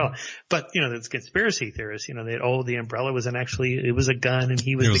his umbrella. But, there's conspiracy theorists, the umbrella was it was a gun and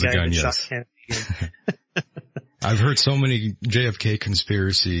he was the guy that shot Kennedy. I've heard so many JFK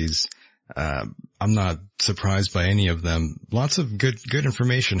conspiracies. I'm not surprised by any of them. Lots of good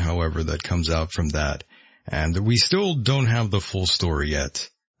information, however, that comes out from that. And we still don't have the full story yet.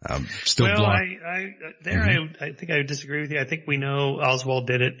 I think I would disagree with you. I think we know Oswald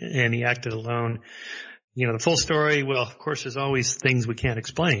did it and he acted alone. The full story, well, of course, there's always things we can't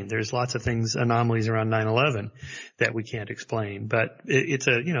explain. There's lots of anomalies around 9/11 that we can't explain. But it's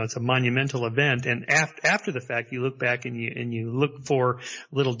a monumental event. And after the fact, you look back and you look for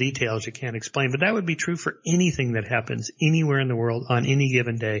little details you can't explain. But that would be true for anything that happens anywhere in the world on any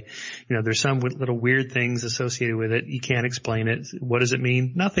given day. There's some little weird things associated with it. You can't explain it. What does it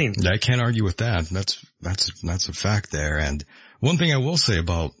mean? Nothing. I can't argue with that. That's a fact there. And one thing I will say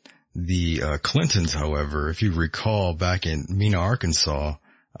about the Clintons, however, if you recall back in Mena, Arkansas,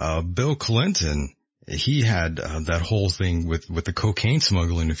 Bill Clinton, he had that whole thing with the cocaine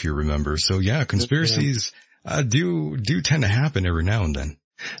smuggling, if you remember. So yeah, conspiracies do tend to happen every now and then.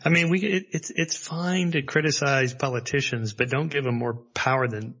 I mean, it's fine to criticize politicians, but don't give them more power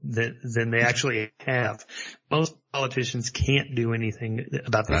than they actually have. Most politicians can't do anything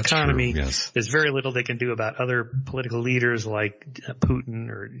about the economy. True, yes. There's very little they can do about other political leaders like Putin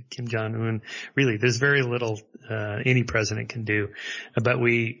or Kim Jong-un. Really, there's very little any president can do. But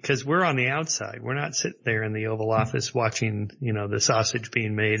because we're on the outside, we're not sitting there in the Oval Office watching, the sausage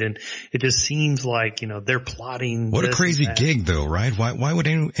being made, and it just seems like, they're plotting. What a crazy gig, though, right? Why would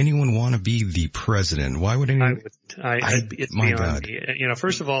anyone want to be the president? Why would anyone? It's my beyond God. me.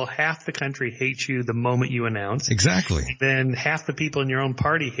 First of all, half the country hates you the moment you announce. Exactly. Then half the people in your own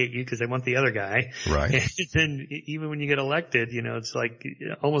party hate you because they want the other guy. Right. And then even when you get elected, it's like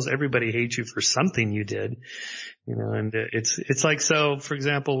almost everybody hates you for something you did. And it's like, so for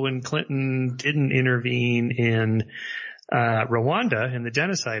example, when Clinton didn't intervene in Rwanda and the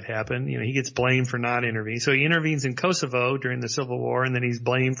genocide happened, he gets blamed for not intervening. So he intervenes in Kosovo during the Civil War, and then he's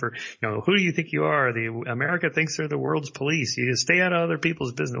blamed for, who do you think you are? America thinks they're the world's police. You stay out of other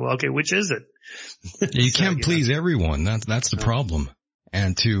people's business. Well, okay, which is it? You can't please everyone. That's the problem.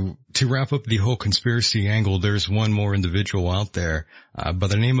 And to wrap up the whole conspiracy angle, there's one more individual out there, by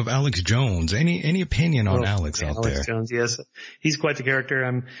the name of Alex Jones. Any opinion on Alex out there? Alex Jones, yes. He's quite the character.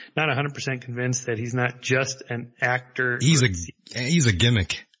 I'm not 100% convinced that he's not just an actor. He's a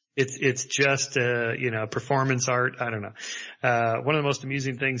gimmick. It's just, performance art. I don't know. One of the most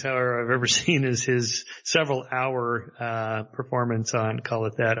amusing things, however, I've ever seen is his several hour, performance on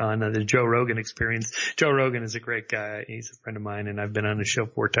the Joe Rogan Experience. Joe Rogan is a great guy. He's a friend of mine and I've been on his show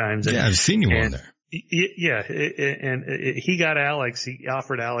 4 times. Yeah, I've seen you on there. Yeah, he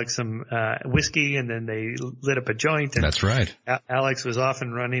offered Alex some whiskey, and then they lit up a joint. And that's right. Alex was off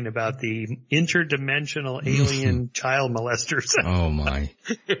and running about the interdimensional alien child molesters. Oh my.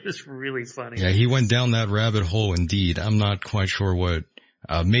 It was really funny. Yeah, he went down that rabbit hole indeed. I'm not quite sure what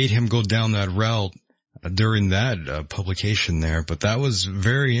made him go down that route during that publication there, but that was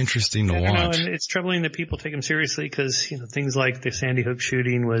very interesting to watch. And it's troubling that people take him seriously because, things like the Sandy Hook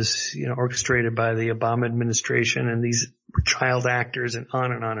shooting was, orchestrated by the Obama administration, and these were child actors, and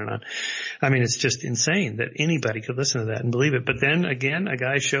on and on and on. I mean, it's just insane that anybody could listen to that and believe it. But then again, a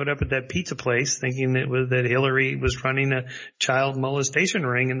guy showed up at that pizza place thinking that Hillary was running a child molestation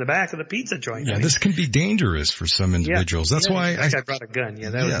ring in the back of the pizza joint. Yeah, this can be dangerous for some individuals. That's why I brought a gun. Yeah,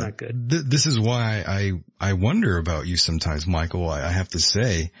 that was not good. This is why I wonder about you sometimes, Michael. I have to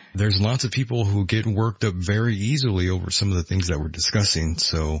say, there's lots of people who get worked up very easily over some of the things that we're discussing.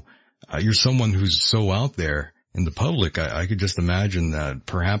 So you're someone who's so out there in the public. I could just imagine that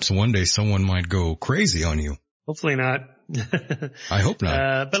perhaps one day someone might go crazy on you. Hopefully not. I hope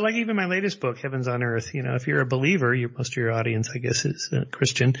not. But like even my latest book, Heavens on Earth, if you're a believer, most of your audience, I guess, is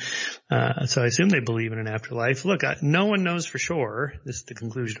Christian. So I assume they believe in an afterlife. Look, no one knows for sure. This is the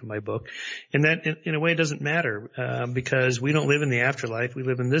conclusion of my book. And that in a way doesn't matter, because we don't live in the afterlife. We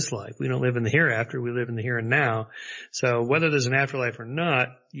live in this life. We don't live in the hereafter. We live in the here and now. So whether there's an afterlife or not,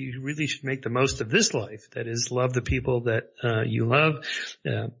 you really should make the most of this life. That is, love the people that you love,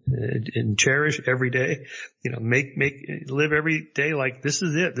 and cherish every day. Live every day like this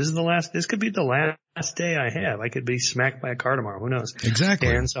is it. This could be the last day I have. I could be smacked by a car tomorrow. Who knows? Exactly.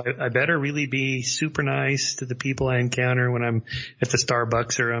 And so I better really be super nice to the people I encounter when I'm at the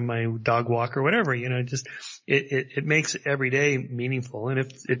Starbucks or on my dog walk or whatever. It makes every day meaningful. And if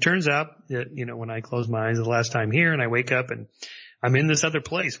it turns out that, when I close my eyes the last time here and I wake up and I'm in this other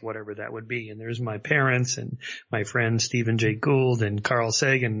place, whatever that would be. And there's my parents and my friends, Stephen Jay Gould and Carl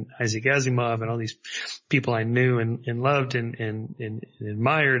Sagan, Isaac Asimov, and all these people I knew and loved and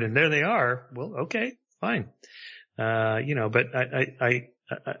admired. And there they are. Well, okay, fine. But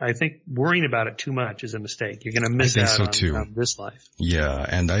I think worrying about it too much is a mistake. You're going to miss out on this life. Yeah.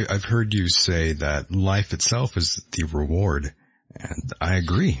 And I've heard you say that life itself is the reward. And I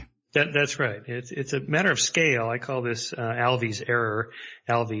agree. That's right. It's a matter of scale. I call this Alvey's error.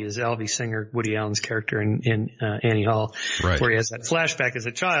 Alvey is Alvey Singer, Woody Allen's character in Annie Hall, right, where he has that flashback as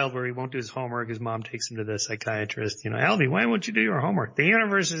a child where he won't do his homework. His mom takes him to the psychiatrist. Alvey, why won't you do your homework? The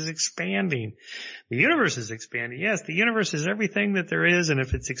universe is expanding. The universe is expanding. Yes, the universe is everything that there is, and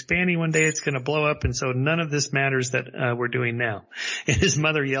if it's expanding one day, it's going to blow up, and so none of this matters that we're doing now. And his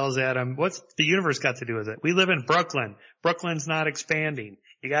mother yells at him, "What's the universe got to do with it? We live in Brooklyn. Brooklyn's not expanding.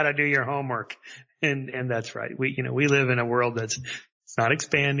 You got to do your homework." And that's right. We live in a world it's not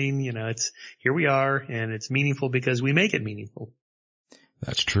expanding. It's here we are, and it's meaningful because we make it meaningful.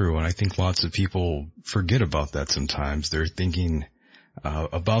 That's true. And I think lots of people forget about that sometimes. They're thinking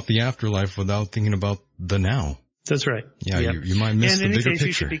about the afterlife without thinking about the now. That's right. Yeah, yep. you might miss the bigger picture. And in any case,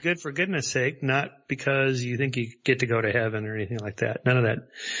 you should be good for goodness sake, not because you think you get to go to heaven or anything like that. None of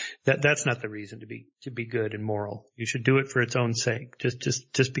that. That's not the reason to be good and moral. You should do it for its own sake,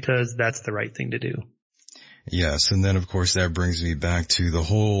 just because that's the right thing to do. Yes, and then of course that brings me back to the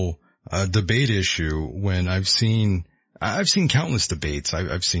whole debate issue. When I've seen countless debates.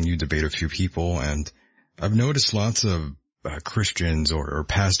 I've seen you debate a few people, and I've noticed lots of Christians or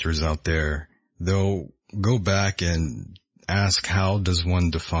pastors out there, they'll go back and ask, how does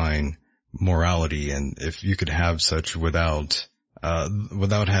one define morality, and if you could have such without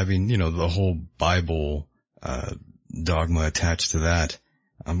having, the whole Bible dogma attached to that.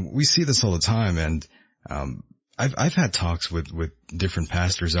 We see this all the time, and I've had talks with different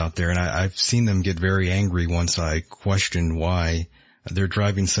pastors out there, and I've seen them get very angry once I question why they're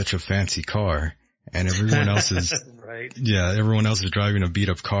driving such a fancy car and everyone else is right. Yeah, everyone else is driving a beat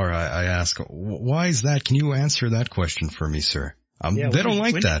up car. I ask, why is that? Can you answer that question for me, sir? They don't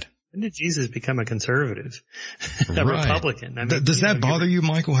like that. When did Jesus become a conservative? A right. Republican? I mean, does that bother you,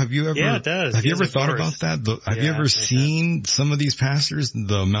 Michael? Have you ever? Yeah, it does. Have you ever thought about that? Have you ever seen some of these pastors,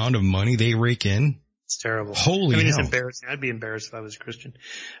 the amount of money they rake in? It's terrible. Holy hell. It's embarrassing. I'd be embarrassed if I was a Christian.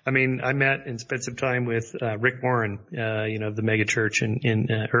 I mean, I met and spent some time with Rick Warren, of the mega church in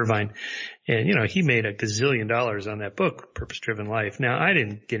Irvine. And, he made $1 gazillion on that book, Purpose Driven Life. Now, I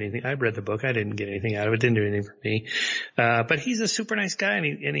didn't get anything. I read the book. I didn't get anything out of it. Didn't do anything for me. But he's a super nice guy,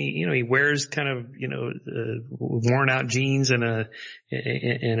 and he wears kind of, worn out jeans and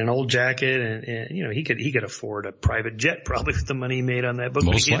an old jacket, and he could afford a private jet probably with the money he made on that book.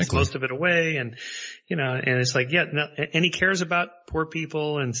 Most but he gives likely. most of it away, and it's like, and he cares about poor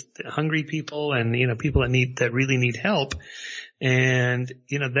people and hungry people and, people that really need help. And,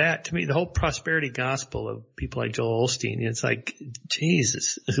 that to me, the whole prosperity gospel of people like Joel Osteen, it's like,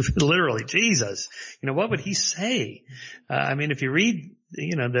 Jesus, literally Jesus, what would he say? If you read,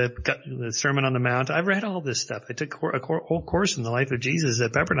 the Sermon on the Mount, I've read all this stuff. I took a whole course in the life of Jesus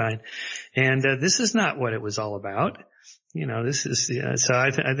at Pepperdine. And, this is not what it was all about. This is, so I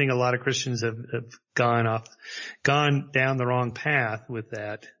think a lot of Christians have gone down the wrong path with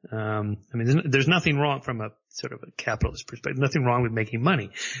that. There's nothing wrong from a sort of a capitalist perspective, nothing wrong with making money,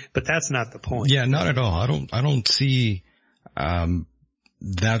 but that's not the point. Yeah, not at all. I don't see,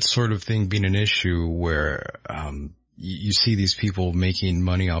 that sort of thing being an issue where, you see these people making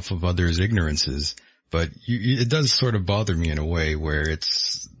money off of others' ignorances, but it does sort of bother me in a way where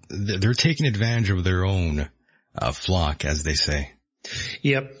they're taking advantage of their own flock, as they say.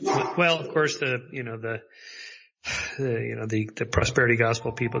 Yep. Well, of course, the the prosperity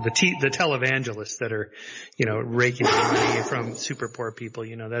gospel people, the televangelists that are, raking in money from super poor people.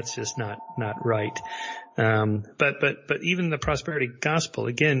 That's just not right. But even the prosperity gospel,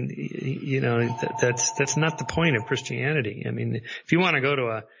 again, that's not the point of Christianity. I mean, if you want to go to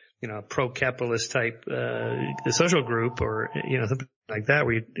a pro-capitalist type, social group or, something like that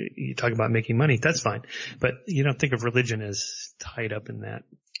where you talk about making money, that's fine. But you don't think of religion as tied up in that.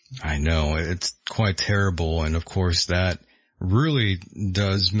 I know, it's quite terrible, and of course that really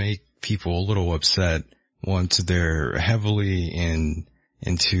does make people a little upset once they're heavily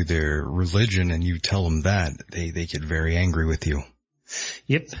into their religion and you tell them that, they get very angry with you.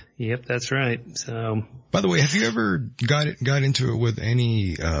 Yep, that's right. So, by the way, have you ever got into it with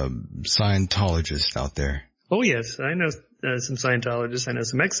any Scientologists out there? Oh yes, I know some Scientologists. I know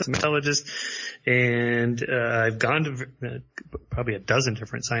some ex-Scientologists, and I've gone to probably a dozen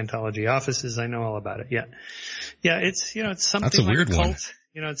different Scientology offices. I know all about it. Yeah. It's it's something That's a like weird a cult.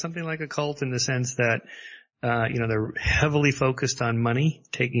 One. It's something like a cult in the sense that they're heavily focused on money,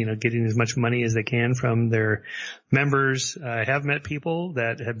 getting as much money as they can from their members. I have met people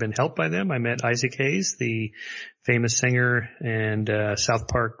that have been helped by them. I met Isaac Hayes, the famous singer and South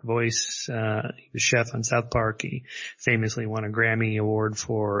Park voice. He was chef on South Park. He famously won a Grammy Award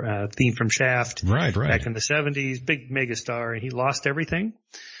for theme from Shaft. Right. Back in the 70s, big mega star, and he lost everything.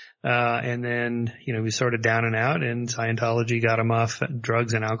 And then, he was sort of down and out, and Scientology got him off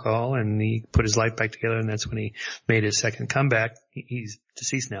drugs and alcohol, and he put his life back together, and that's when he made his second comeback. He's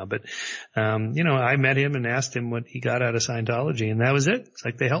deceased now, but, I met him and asked him what he got out of Scientology, and that was it. It's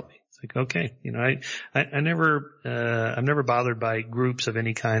like, they helped me. It's like, okay, I'm never bothered by groups of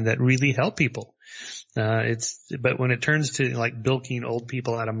any kind that really help people. But when it turns to like bilking old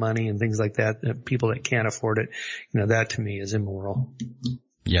people out of money and things like that, people that can't afford it, that to me is immoral.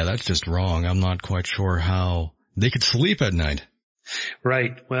 Yeah, that's just wrong. I'm not quite sure how they could sleep at night.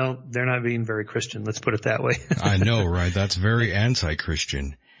 Right. Well, they're not being very Christian. Let's put it that way. I know, right? That's very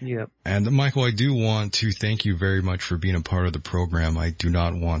anti-Christian. Yep. And Michael, I do want to thank you very much for being a part of the program. I do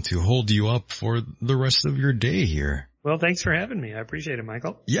not want to hold you up for the rest of your day here. Well, thanks for having me. I appreciate it,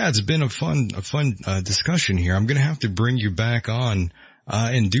 Michael. Yeah, it's been a fun discussion here. I'm going to have to bring you back on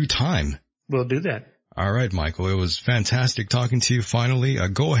in due time. We'll do that. All right, Michael. It was fantastic talking to you finally.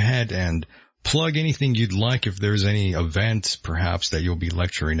 Go ahead and plug anything you'd like if there's any event perhaps that you'll be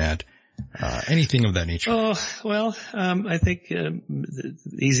lecturing at. Anything of that nature. Oh, well, I think the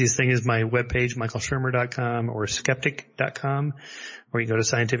easiest thing is my webpage, michaelshermer.com or skeptic.com, where you go to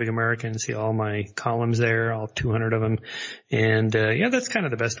Scientific American and see all my columns there, all 200 of them. And that's kind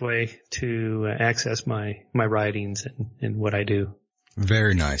of the best way to access my writings and what I do.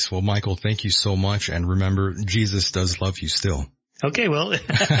 Very nice. Well, Michael, thank you so much. And remember, Jesus does love you still. Okay, well,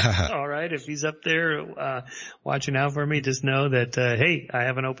 all right. If he's up there watching out for me, just know that, hey, I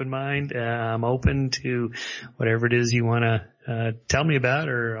have an open mind. I'm open to whatever it is you want to tell me about,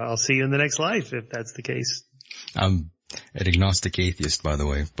 or I'll see you in the next life if that's the case. I'm an agnostic atheist, by the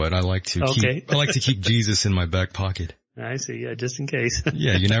way, but I like to keep Jesus in my back pocket. I see. Yeah, just in case.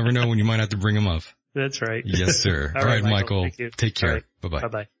 Yeah, you never know when you might have to bring him up. That's right. Yes, sir. All right, Michael. Take care. Right. Bye-bye.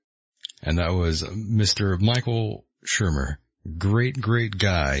 Bye-bye. And that was Mr. Michael Shermer. Great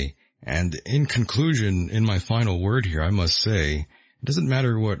guy. And in conclusion, in my final word here, I must say, it doesn't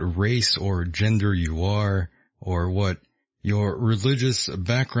matter what race or gender you are or what your religious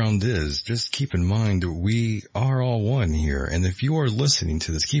background is. Just keep in mind we are all one here. And if you are listening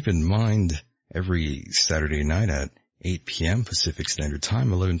to this, keep in mind every Saturday night at 8 p.m. Pacific Standard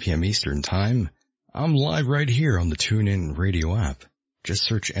Time, 11 p.m. Eastern Time, I'm live right here on the TuneIn radio app. Just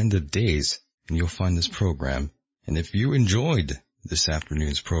search End of Days and you'll find this program. And if you enjoyed this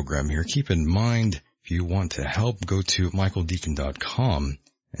afternoon's program here, keep in mind, if you want to help, go to michaeldeacon.com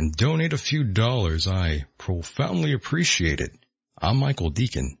and donate a few dollars. I profoundly appreciate it. I'm Michael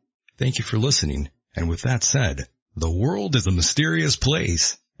Deacon. Thank you for listening. And with that said, the world is a mysterious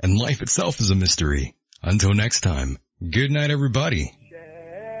place and life itself is a mystery. Until next time, good night, everybody.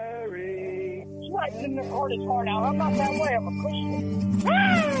 In the hardest part out. I'm not that way. I'm a Christian.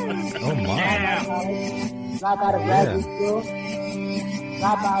 Oh my. Drop out of graduate school.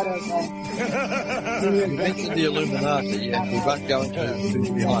 Drop out of You mentioned the Illuminati, and we won't go into who's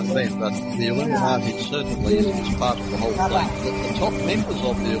behind them, but the Illuminati certainly is part of the whole thing. The top members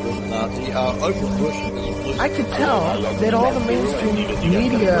of the Illuminati are open worshippers. I could tell that all the mainstream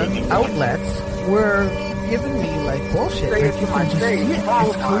media outlets were giving me like bullshit. Like you can just see it. It's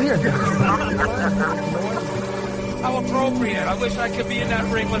clear. How appropriate. I wish I could be in that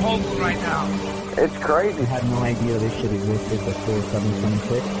ring with Hogan right now. It's crazy. I had no idea this shit existed before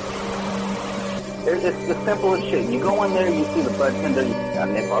 726. It's the simplest shit. You go in there, you see the bartender,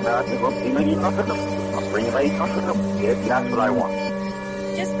 and they call that, I'll bring it right. That's what I want.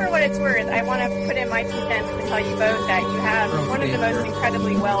 Just for what it's worth, I want to put in my 2 cents to tell you both that you have one of the most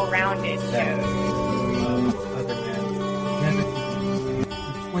incredibly well-rounded shows.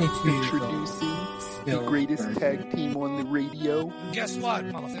 Introducing the greatest tag team on the radio. Guess what,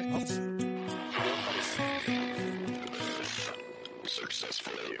 motherfucker?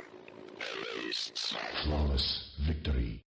 Successfully erased. Flawless victory.